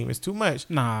game. It's too much.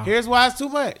 Nah. Here's why it's too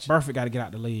much. Burfict got to get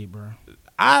out the league, bro.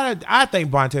 I think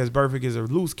Vontaze Burfict is a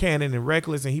loose cannon and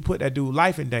reckless, and he put that dude's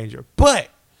life in danger. But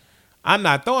I'm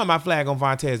not throwing my flag on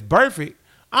Vontaze Burfict.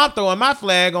 I'm throwing my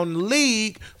flag on the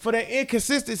league for the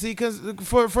inconsistency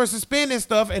for suspending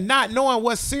stuff and not knowing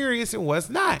what's serious and what's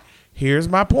not. Here's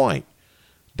my point.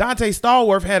 Dante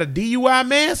Stallworth had a DUI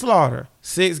manslaughter,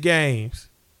 6 games.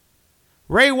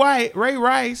 Ray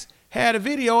Rice had a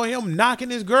video of him knocking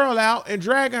his girl out and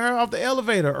dragging her off the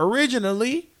elevator.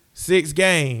 Originally, 6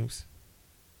 games.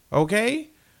 Okay?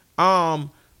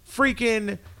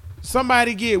 Freaking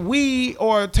somebody get weed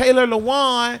or Taylor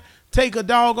Lewan take a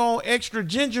doggone extra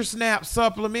ginger snap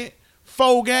supplement,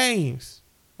 4 games.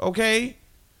 Okay?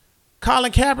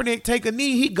 Colin Kaepernick take a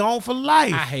knee, he gone for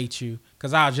life. I hate you.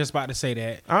 Because I was just about to say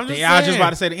that. I was just about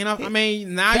to say the NFL. I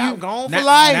mean, now you gone for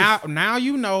life. Now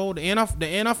you know the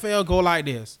NFL go like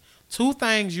this. 2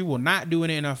 things you will not do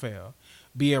in the NFL: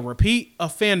 be a repeat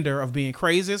offender of being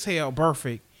crazy as hell,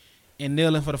 perfect, and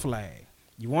kneeling for the flag.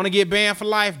 You want to get banned for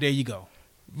life? There you go.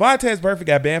 Vontaze Burfict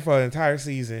got banned for an entire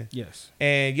season. Yes.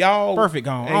 And y'all Perfect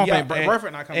gone. I don't think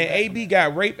Burfict not coming and back. AB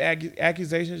got rape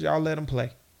accusations. Y'all let him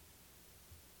play.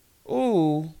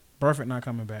 Ooh. Burfict not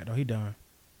coming back though. He done.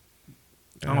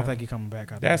 I don't think he coming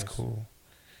back. That's cool.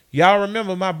 Y'all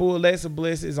remember my bull Alexa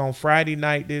Bliss is on Friday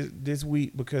night this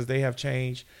week because they have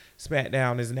changed.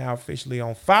 SmackDown is now officially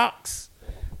on Fox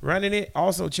running it.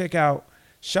 Also check out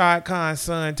Shad Khan's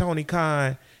son, Tony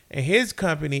Khan, and his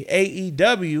company,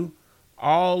 AEW,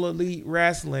 All Elite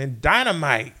Wrestling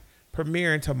Dynamite,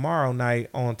 premiering tomorrow night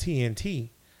on TNT,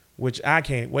 which I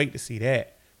can't wait to see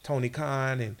that. Tony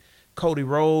Khan and Cody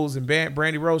Rhodes and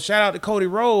Brandy Rhodes. Shout out to Cody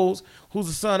Rhodes, who's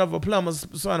the son of a plumber's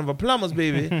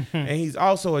baby, and he's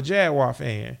also a Jaguar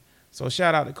fan. So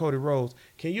shout out to Cody Rhodes.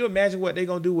 Can you imagine what they're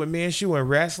gonna do with Minshew and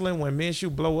wrestling when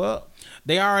Minshew blow up?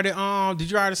 They already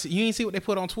did you already see, you ain't see what they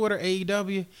put on Twitter,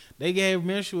 AEW? They gave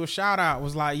Minshew a shout out.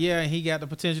 Was like, yeah, he got the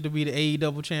potential to be the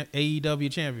AEW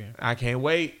champion. I can't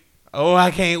wait. Oh, I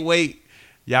can't wait.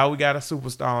 Y'all, we got a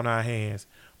superstar on our hands.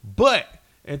 But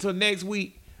until next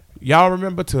week, y'all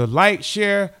remember to like,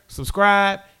 share,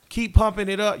 subscribe, keep pumping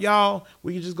it up, y'all.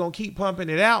 We just gonna keep pumping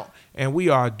it out, and we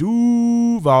are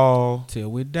Duval Till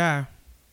we die.